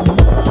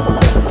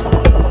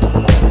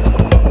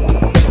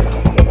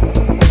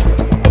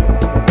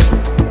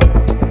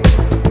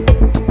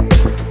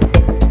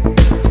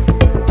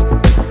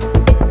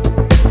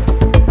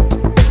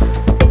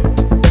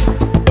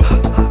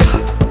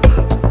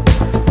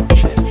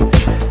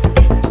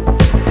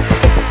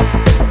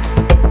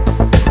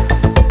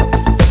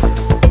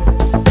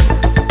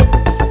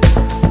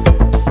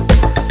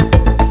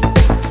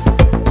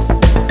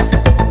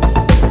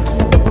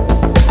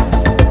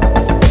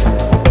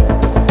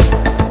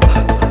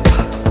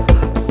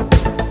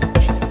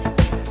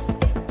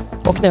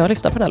 Och när jag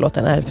lyssnar på den här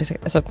låten är det precis,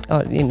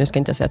 nu ska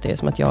jag inte säga att det är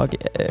som att jag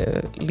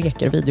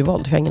leker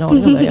videovåld, jag har ingen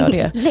aning om när jag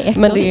gör det.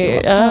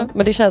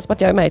 Men det känns som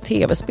att jag är med i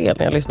tv-spel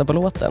när jag lyssnar på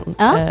låten.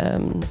 Ja.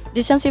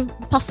 Det känns ju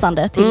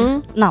passande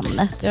till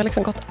namnet. Jag har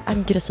liksom gått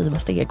aggressiva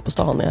steg på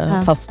stan,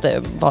 fast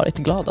varit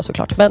glada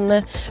såklart.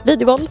 Men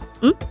videovåld,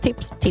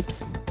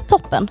 tips.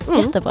 Toppen,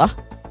 jättebra.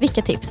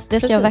 Vilka tips, det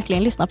ska jag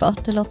verkligen lyssna på.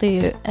 Det låter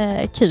ju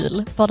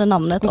kul, både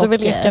namnet och... Du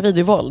vill leka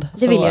videovåld.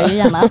 Det vill jag ju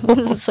gärna,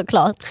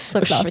 såklart.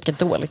 Usch, vilket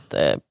dåligt...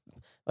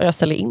 jag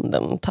ställer in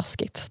den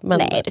taskigt. Men,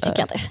 nej, det tycker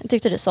jag inte. Jag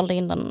tyckte du sålde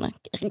in den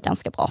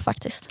ganska bra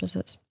faktiskt.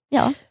 Precis.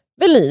 Ja.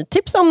 Vill ni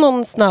tipsa om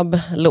någon snabb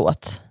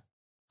låt?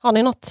 Har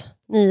ni något?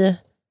 Ni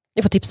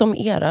får tipsa om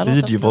era låtar.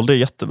 Videovåld är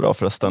jättebra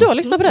förresten. Du har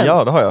lyssnat på den?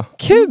 Ja, det har jag.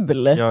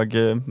 Kul!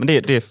 Men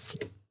det är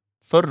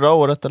förra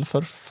året eller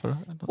förra?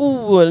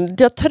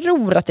 Jag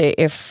tror att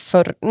det är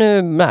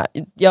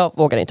jag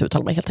vågar inte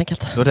uttala mig helt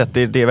enkelt. Du har rätt,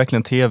 det är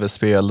verkligen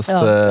tv-spels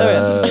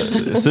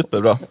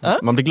superbra. Ja.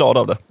 Man blir glad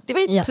av det. Det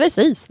var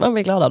precis, man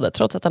blir glad av det.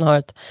 Trots att den har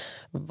ett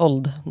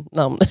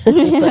våldnamn.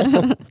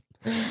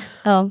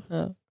 Ja.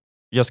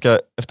 Jag ska,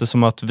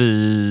 eftersom att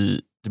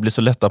det blir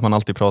så lätt att man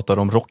alltid pratar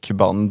om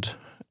rockband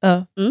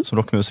som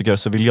rockmusiker,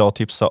 så vill jag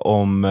tipsa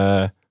om,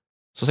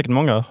 så säkert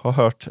många har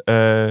hört,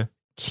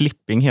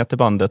 Clipping heter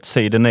bandet,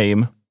 Say the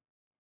Name.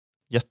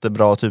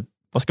 Jättebra, typ,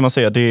 vad ska man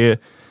säga,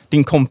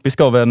 din kompis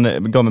gav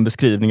en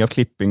beskrivning av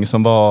Clipping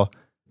som var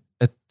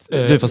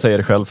du får säga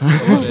det själv.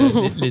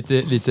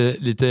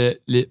 lite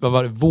vad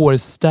var det?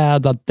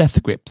 Vårstäda Death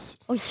Grips.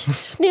 Oj.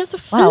 Ni är så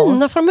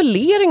fina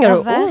formuleringar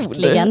och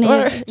verkligen. ord. Ni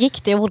är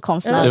riktiga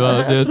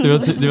ordkonstnärer.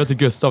 Det var till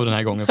Gustav den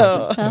här gången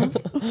faktiskt.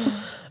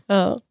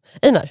 Ja.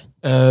 Einar?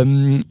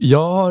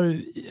 Jag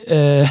har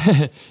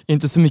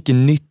inte så mycket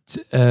nytt.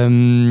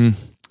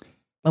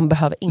 Man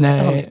behöver inte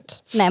ha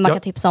nytt. Nej, man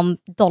kan tipsa om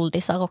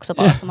doldisar också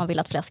bara som man vill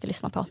att fler ska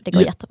lyssna på. Det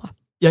går jättebra.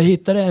 Jag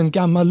hittade en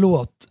gammal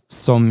låt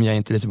som jag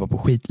inte lyssnat på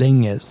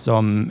skitlänge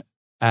som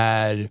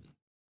är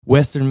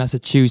Western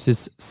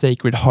Massachusetts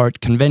Sacred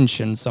Heart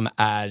Convention, som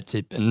är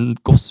typ en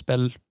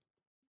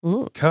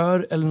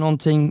gospelkör eller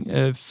någonting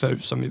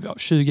som är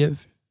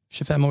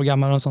 20-25 år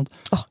gammal och sånt.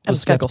 Då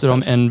släppte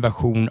de en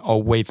version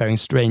av Wayfaring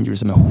Stranger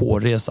som är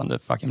hårresande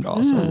fucking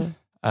bra.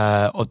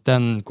 Och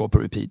den går på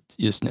repeat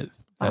just nu.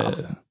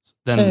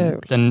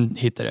 Den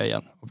hittar jag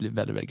igen och blir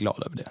väldigt, väldigt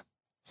glad över det.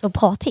 Så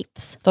bra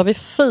tips. Då har vi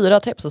 4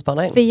 tips att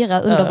spana in.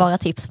 4 underbara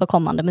tips för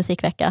kommande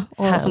musikvecka.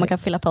 Och som man kan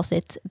fylla på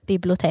sitt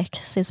bibliotek,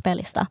 sin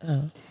spellista.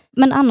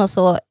 Men annars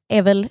så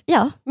är väl,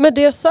 Med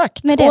det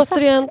sagt,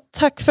 återigen,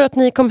 tack för att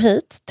ni kom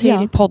hit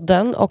till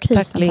podden och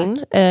tack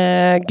Linn.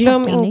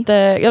 Glöm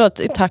inte,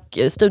 tack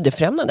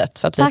Studiefrämjandet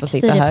för att vi får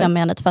sitta här. Tack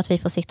Studiefrämjandet för att vi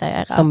får sitta i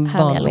era som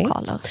härliga vanligt.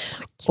 lokaler.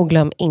 Och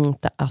glöm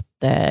inte att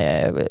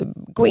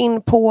gå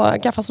in på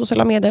Gaffas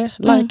sociala medier,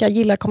 likea,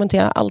 gilla,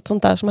 kommentera, allt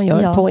sånt där som man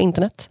gör på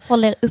internet.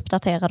 Håll er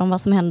uppdaterade om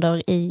vad som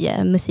händer i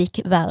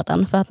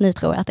musikvärlden, för att nu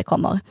tror jag att det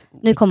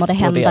kommer det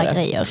hända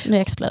grejer. Nu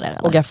exploderar det.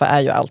 Och Gaffa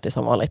är ju alltid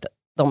som vanligt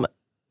de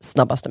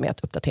snabbaste med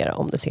att uppdatera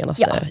om det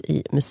senaste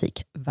i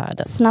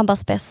musikvärlden.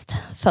 Snabbast bäst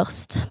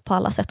först på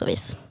alla sätt och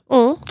vis.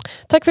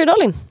 Tack för idag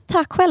Linn.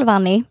 Tack själv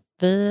Annie.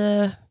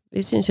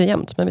 Vi syns ju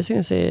jämt, men vi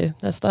syns i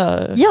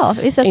nästa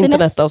vi ses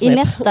internetavsnitt. I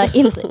nästa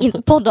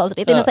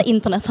poddavsnitt, i nästa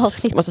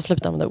internetavsnitt. Jag måste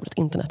sluta använda ordet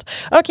internet.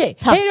 Okej,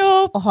 hej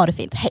då! Och ha det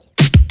fint, hej.